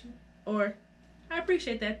appreciate you. Or, I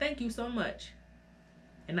appreciate that. Thank you so much.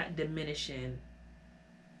 And not diminishing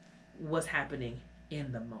what's happening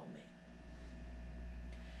in the moment.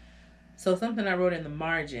 So something I wrote in the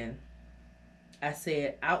margin, I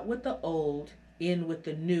said, out with the old, in with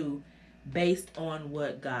the new, based on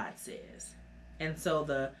what God says. And so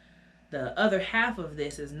the other half of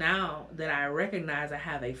this is, now that I recognize I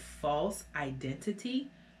have a false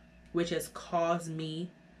identity, which has caused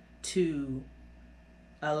me to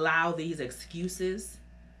allow these excuses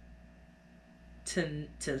to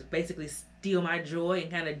basically steal my joy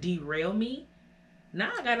and kind of derail me.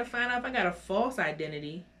 Now I got to find out if I got a false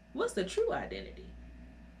identity. What's the true identity?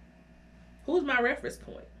 Who's my reference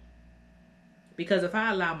point? Because if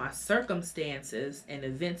I allow my circumstances and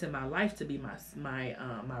events in my life to be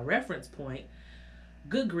my reference point,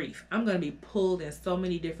 good grief, I'm going to be pulled in so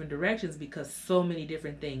many different directions because so many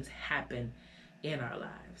different things happen in our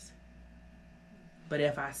lives. But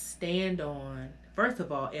if I stand on, first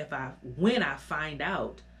of all, when I find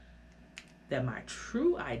out that my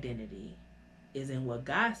true identity is in what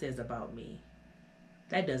God says about me,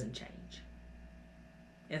 that doesn't change.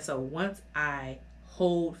 And so once I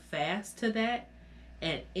hold fast to that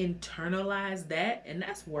and internalize that, and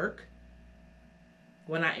that's work.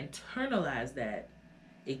 When I internalize that,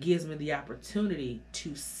 it gives me the opportunity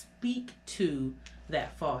to speak to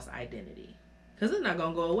that false identity. Because it's not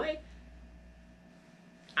going to go away.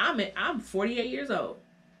 I'm 48 years old,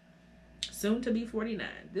 soon to be 49.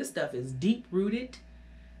 This stuff is deep rooted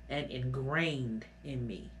and ingrained in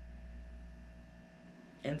me.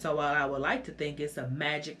 And so while I would like to think it's a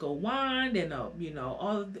magical wand and all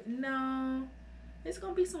of no, it's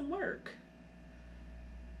gonna be some work.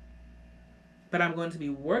 But I'm going to be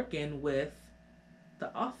working with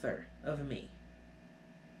the author of me.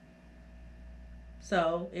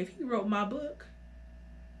 So if he wrote my book,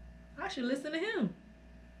 I should listen to him.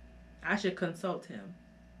 I should consult him.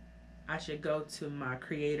 I should go to my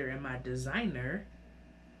creator and my designer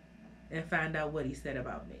and find out what he said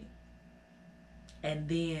about me. And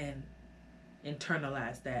then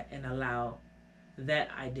internalize that and allow that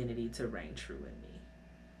identity to reign true in me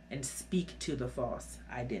and speak to the false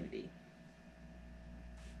identity.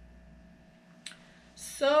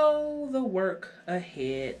 So the work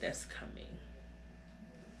ahead that's coming.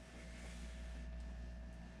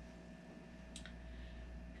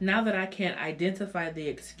 Now that I can identify the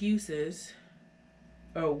excuses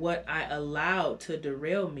or what I allowed to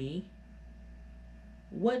derail me,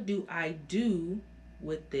 what do I do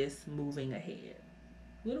with this moving ahead?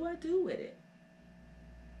 What do I do with it?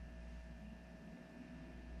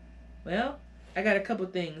 Well, I got a couple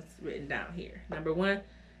things written down here. Number one,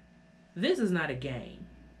 this is not a game.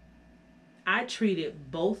 I treated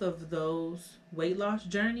both of those weight loss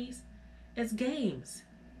journeys as games.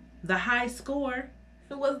 The high score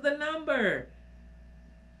was the number.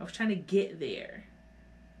 I was trying to get there.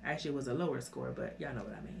 Actually, it was a lower score, but y'all know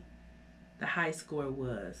what I mean. The high score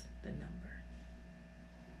was the number.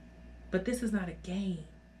 But this is not a game.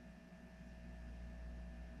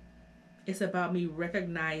 It's about me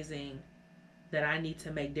recognizing that I need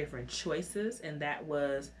to make different choices, and that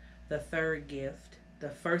was the third gift. The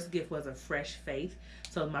first gift was a fresh faith.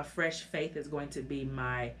 So my fresh faith is going to be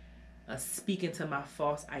my speaking to my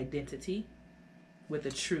false identity with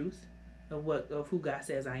the truth of who God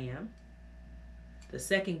says I am. The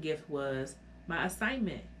second gift was my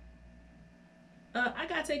assignment. I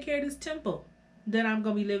got to take care of this temple that I'm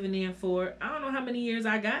going to be living in for, I don't know how many years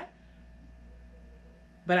I got.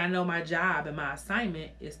 But I know my job and my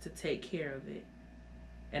assignment is to take care of it.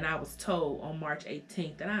 And I was told on March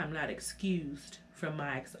 18th that I am not excused from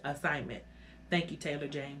my assignment. Thank you, Taylor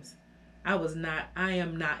James. I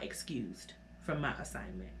am not excused from my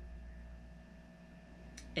assignment.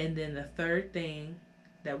 And then the third thing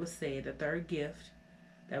that was said, the third gift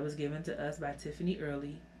that was given to us by Tiffany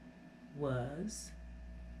Early was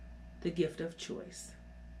the gift of choice.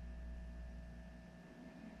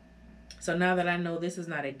 So now that I know this is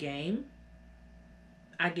not a game,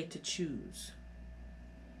 I get to choose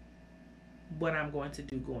what I'm going to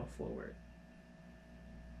do going forward.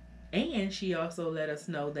 And she also let us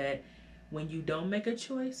know that when you don't make a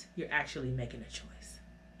choice, you're actually making a choice.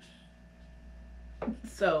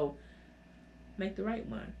 So make the right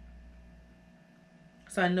one.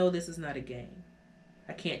 So I know this is not a game.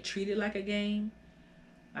 I can't treat it like a game.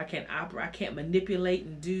 I can't manipulate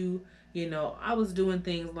and do, I was doing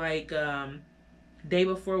things like day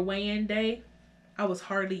before weigh-in day, I was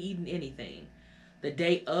hardly eating anything. The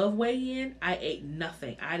day of weigh-in, I ate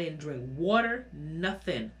nothing. I didn't drink water,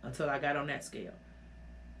 nothing until I got on that scale.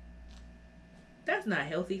 That's not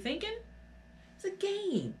healthy thinking. It's a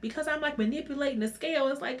game because I'm like manipulating the scale.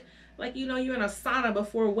 It's like you're in a sauna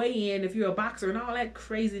before weigh-in if you're a boxer and all that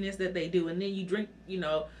craziness that they do, and then you drink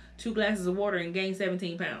 2 glasses of water and gain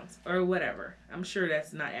 17 pounds or whatever. I'm sure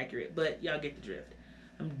that's not accurate, but y'all get the drift.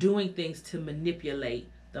 I'm doing things to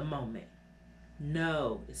manipulate the moment.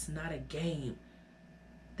 No, it's not a game.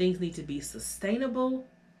 Things need to be sustainable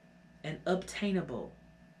and obtainable.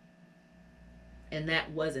 And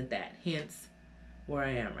that wasn't that. Hence, where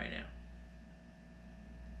I am right now.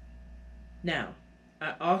 Now,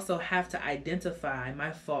 I also have to identify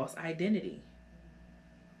my false identity.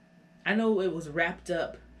 I know it was wrapped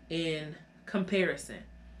up in comparison.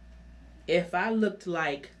 If I looked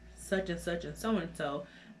like such and such and so and so,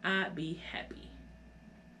 I'd be happy.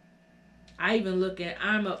 I even look at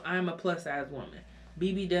I'm a plus size woman.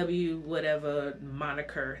 BBW, whatever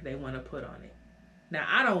moniker they want to put on it.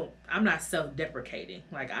 Now I'm not self-deprecating.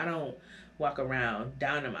 Like I don't walk around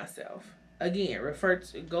down on myself. Again,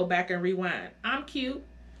 go back and rewind. I'm cute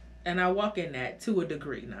and I walk in that to a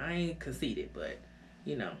degree. Now I ain't conceited, but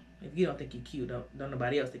if you don't think you're cute, don't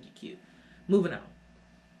nobody else think you're cute. Moving on.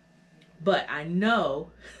 But I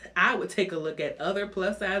know I would take a look at other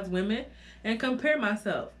plus size women and compare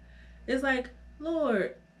myself. It's like,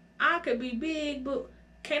 Lord, I could be big, but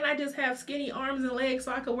can't I just have skinny arms and legs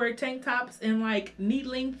so I could wear tank tops and like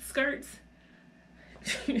knee-length skirts?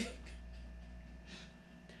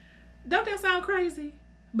 Don't that sound crazy?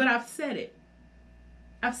 But I've said it.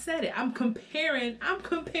 I've said it. I'm comparing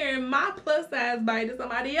my plus size body to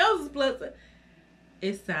somebody else's plus size.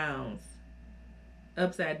 It sounds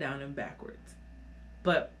upside down and backwards.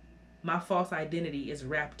 But my false identity is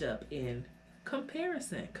wrapped up in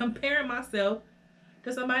comparison. Comparing myself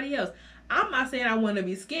to somebody else. I'm not saying I want to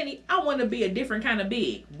be skinny. I want to be a different kind of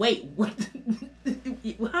big. Wait, what?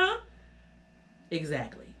 Huh?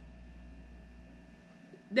 Exactly.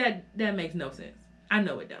 That makes no sense. I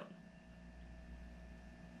know it don't.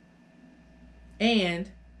 And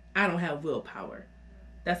I don't have willpower.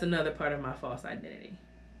 That's another part of my false identity.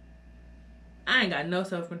 I ain't got no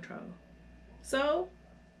self-control. So,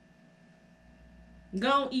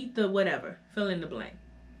 go eat the whatever. Fill in the blank.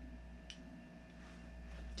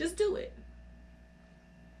 Just do it.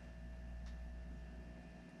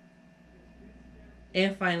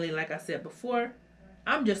 And finally, like I said before,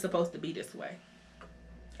 I'm just supposed to be this way.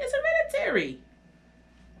 It's hereditary.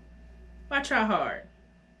 I try hard.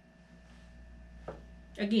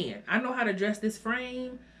 Again, I know how to dress this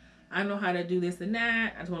frame. I know how to do this and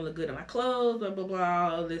that. I just want to look good in my clothes, blah, blah, blah,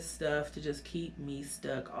 all this stuff to just keep me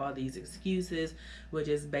stuck. All these excuses, which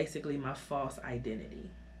is basically my false identity.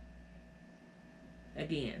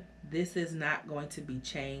 Again, this is not going to be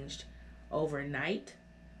changed overnight.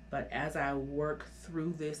 But as I work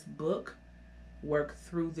through this book, work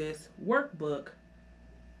through this workbook,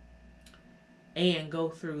 and go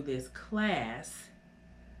through this class,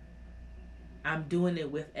 I'm doing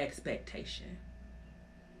it with expectation.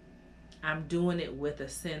 I'm doing it with a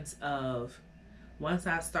sense of, once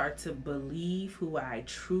I start to believe who I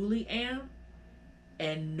truly am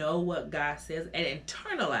and know what God says and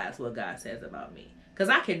internalize what God says about me. Because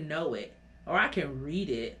I can know it or I can read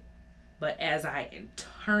it, but as I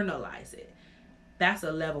internalize it, that's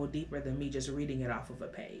a level deeper than me just reading it off of a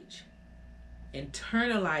page.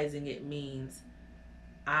 Internalizing it means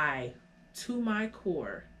I, to my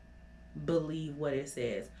core, believe what it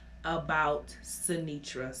says about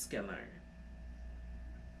Sinitra Skillern.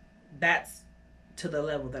 That's to the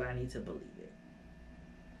level that I need to believe it.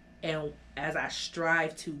 And as I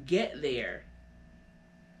strive to get there,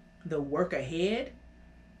 the work ahead,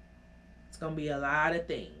 it's going to be a lot of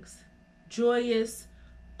things. Joyous,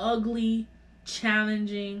 ugly,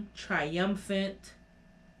 challenging, triumphant,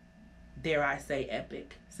 dare I say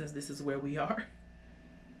epic, since this is where we are.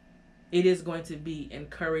 It is going to be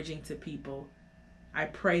encouraging to people. I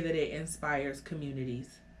pray that it inspires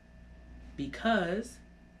communities, because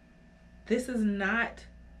this is not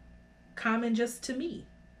common just to me.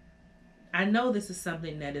 I know this is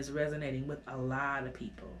something that is resonating with a lot of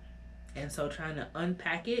people. And so trying to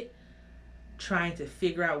unpack it, trying to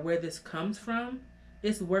figure out where this comes from,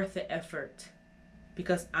 it's worth the effort,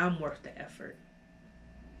 because I'm worth the effort.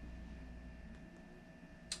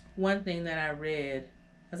 One thing that I read,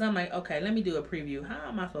 because I'm like, okay, let me do a preview. How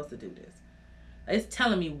am I supposed to do this? It's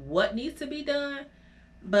telling me what needs to be done,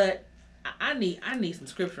 but I need some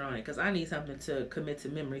scripture on it, because I need something to commit to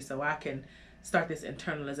memory so I can start this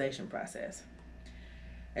internalization process.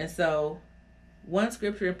 And so one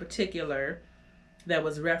scripture in particular that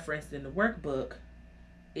was referenced in the workbook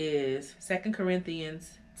is 2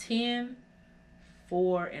 Corinthians 10,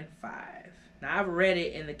 4, and 5. Now, I've read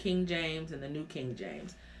it in the King James and the New King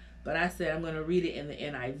James, but I said I'm going to read it in the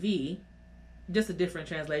NIV, just a different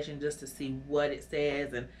translation, just to see what it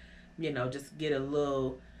says, and, you know, just get a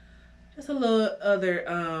little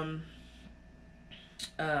other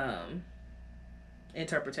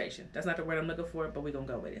interpretation. That's not the word I'm looking for, but we're going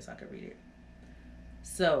to go with it so I can read it.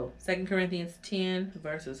 So, 2 Corinthians 10,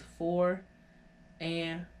 verses 4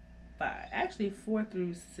 and 5. Actually, 4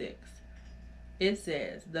 through 6. It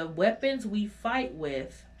says, "The weapons we fight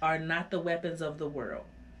with are not the weapons of the world.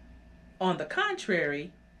 On the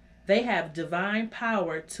contrary, they have divine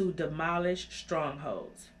power to demolish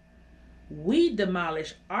strongholds. We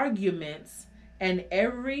demolish arguments and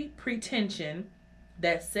every pretension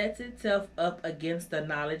that sets itself up against the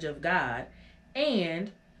knowledge of God,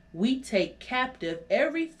 and we take captive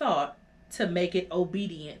every thought to make it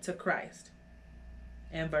obedient to Christ."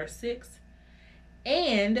 And verse 6,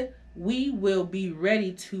 "And we will be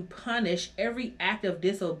ready to punish every act of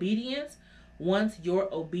disobedience once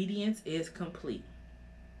your obedience is complete."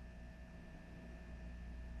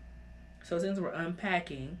 So since we're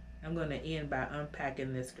unpacking, I'm going to end by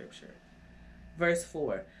unpacking this scripture. Verse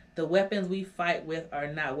 4, "The weapons we fight with are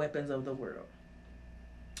not weapons of the world."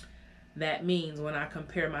 That means when I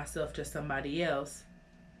compare myself to somebody else,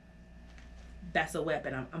 that's a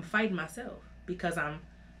weapon. I'm fighting myself, because I'm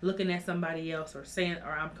looking at somebody else, or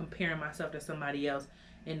I'm comparing myself to somebody else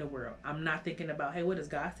in the world. I'm not thinking about, hey, what does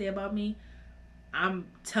God say about me?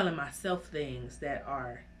 I'm telling myself things that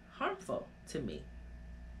are harmful to me.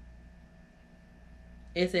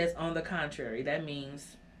 It says, on the contrary. That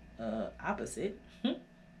means opposite.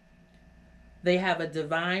 They have a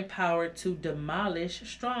divine power to demolish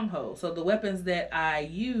strongholds. So the weapons that I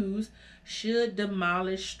use should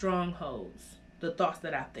demolish strongholds. The thoughts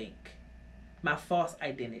that I think. My false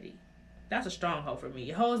identity. That's a stronghold for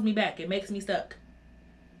me. It holds me back. It makes me stuck.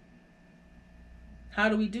 How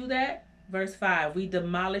do we do that? Verse 5, we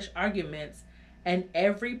demolish arguments and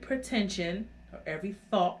every pretension or every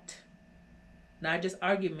thought, not just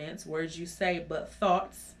arguments, words you say, but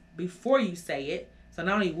thoughts before you say it. So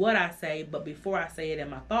not only what I say, but before I say it in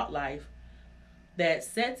my thought life, that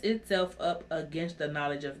sets itself up against the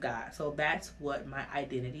knowledge of God. So that's what my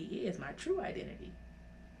identity is, my true identity.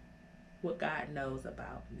 What God knows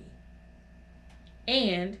about me.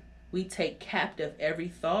 And we take captive every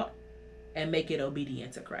thought and make it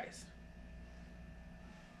obedient to Christ.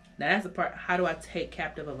 Now that's the part. How do I take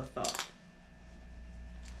captive of a thought?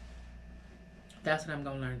 That's what I'm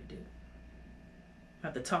going to learn to do. I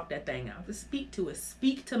have to talk that thing out. To speak to it.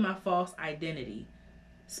 Speak to my false identity.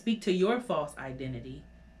 Speak to your false identity.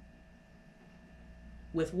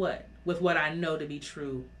 With what? With what I know to be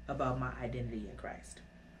true about my identity in Christ.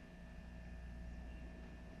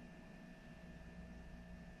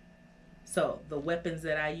 So the weapons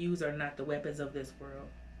that I use are not the weapons of this world.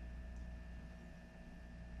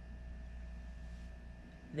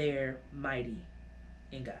 They're mighty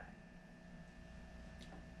in God.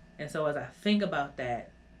 And so as I think about that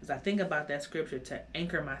scripture to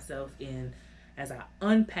anchor myself in, as I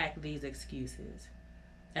unpack these excuses,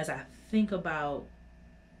 as I think about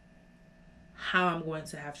how I'm going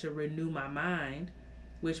to have to renew my mind,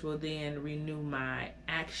 which will then renew my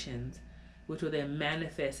actions, which will then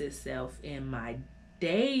manifest itself in my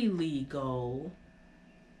daily goal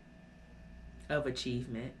of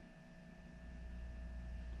achievement,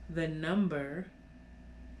 the number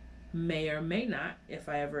may or may not, if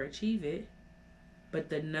I ever achieve it, but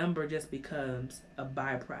the number just becomes a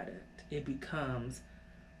byproduct. It becomes,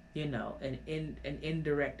 an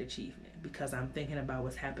indirect achievement, because I'm thinking about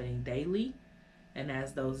what's happening daily. And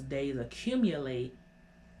as those days accumulate,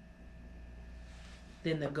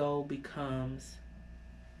 then the goal becomes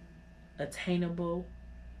attainable,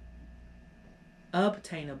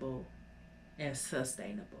 obtainable, and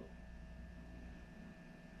sustainable.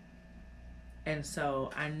 And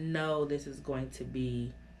so I know this is going to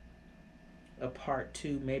be a part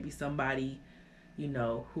 2. Maybe somebody,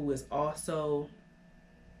 who is also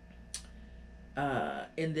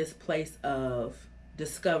in this place of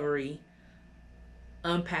discovery,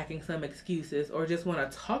 unpacking some excuses, or just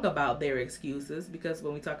want to talk about their excuses, because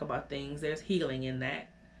when we talk about things, there's healing in that.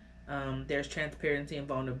 There's transparency and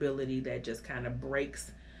vulnerability that just kind of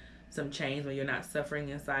breaks some chains. When you're not suffering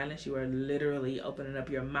in silence, you are literally opening up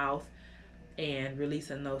your mouth and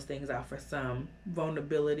releasing those things out for some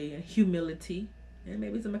vulnerability and humility, and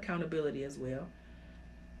maybe some accountability as well.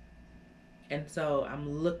 And so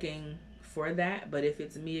I'm looking for that. But if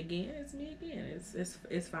it's me again, it's me again.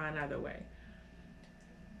 It's fine either way.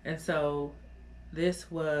 And so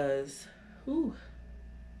this was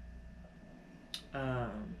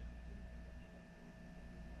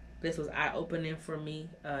this was eye-opening for me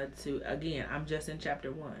to, again, I'm just in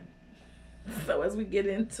chapter 1. So as we get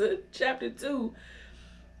into chapter 2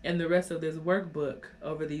 and the rest of this workbook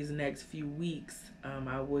over these next few weeks,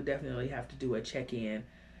 I will definitely have to do a check-in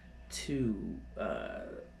to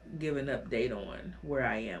give an update on where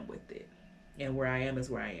I am with it. And where I am is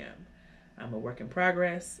where I am. I'm a work in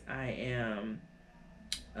progress. I am,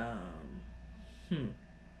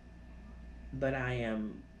 but I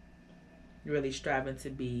am really striving to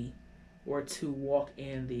be, or to walk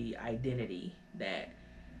in the identity that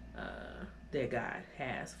God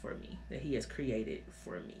has for me, that He has created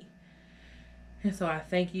for me. And so I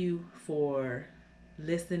thank you for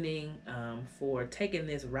listening, for taking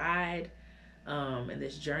this ride and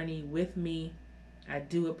this journey with me. I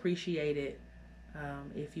do appreciate it.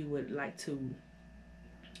 If you would like to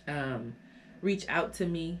reach out to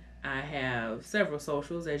me, I have several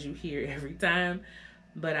socials, as you hear every time,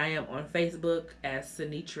 but I am on Facebook as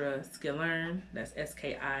Sinitra Skillern. That's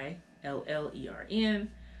SKILLERN.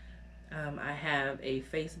 I have a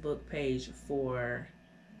Facebook page for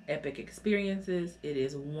Epic Experiences. It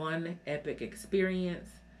is One Epic Experience.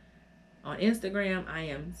 On Instagram, I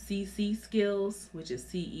am CC Skills, which is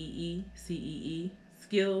CEE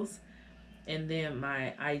Skills. And then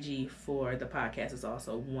my IG for the podcast is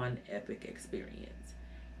also One Epic Experience.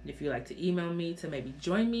 If you'd like to email me to maybe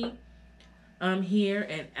join me here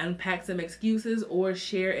and unpack some excuses, or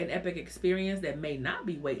share an epic experience that may not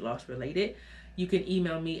be weight loss related, you can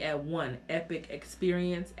email me at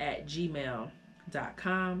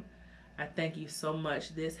oneepicexperience@gmail.com. I thank you so much.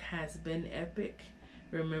 This has been epic.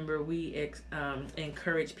 Remember, we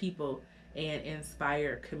encourage people and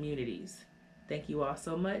inspire communities. Thank you all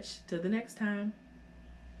so much. Till the next time.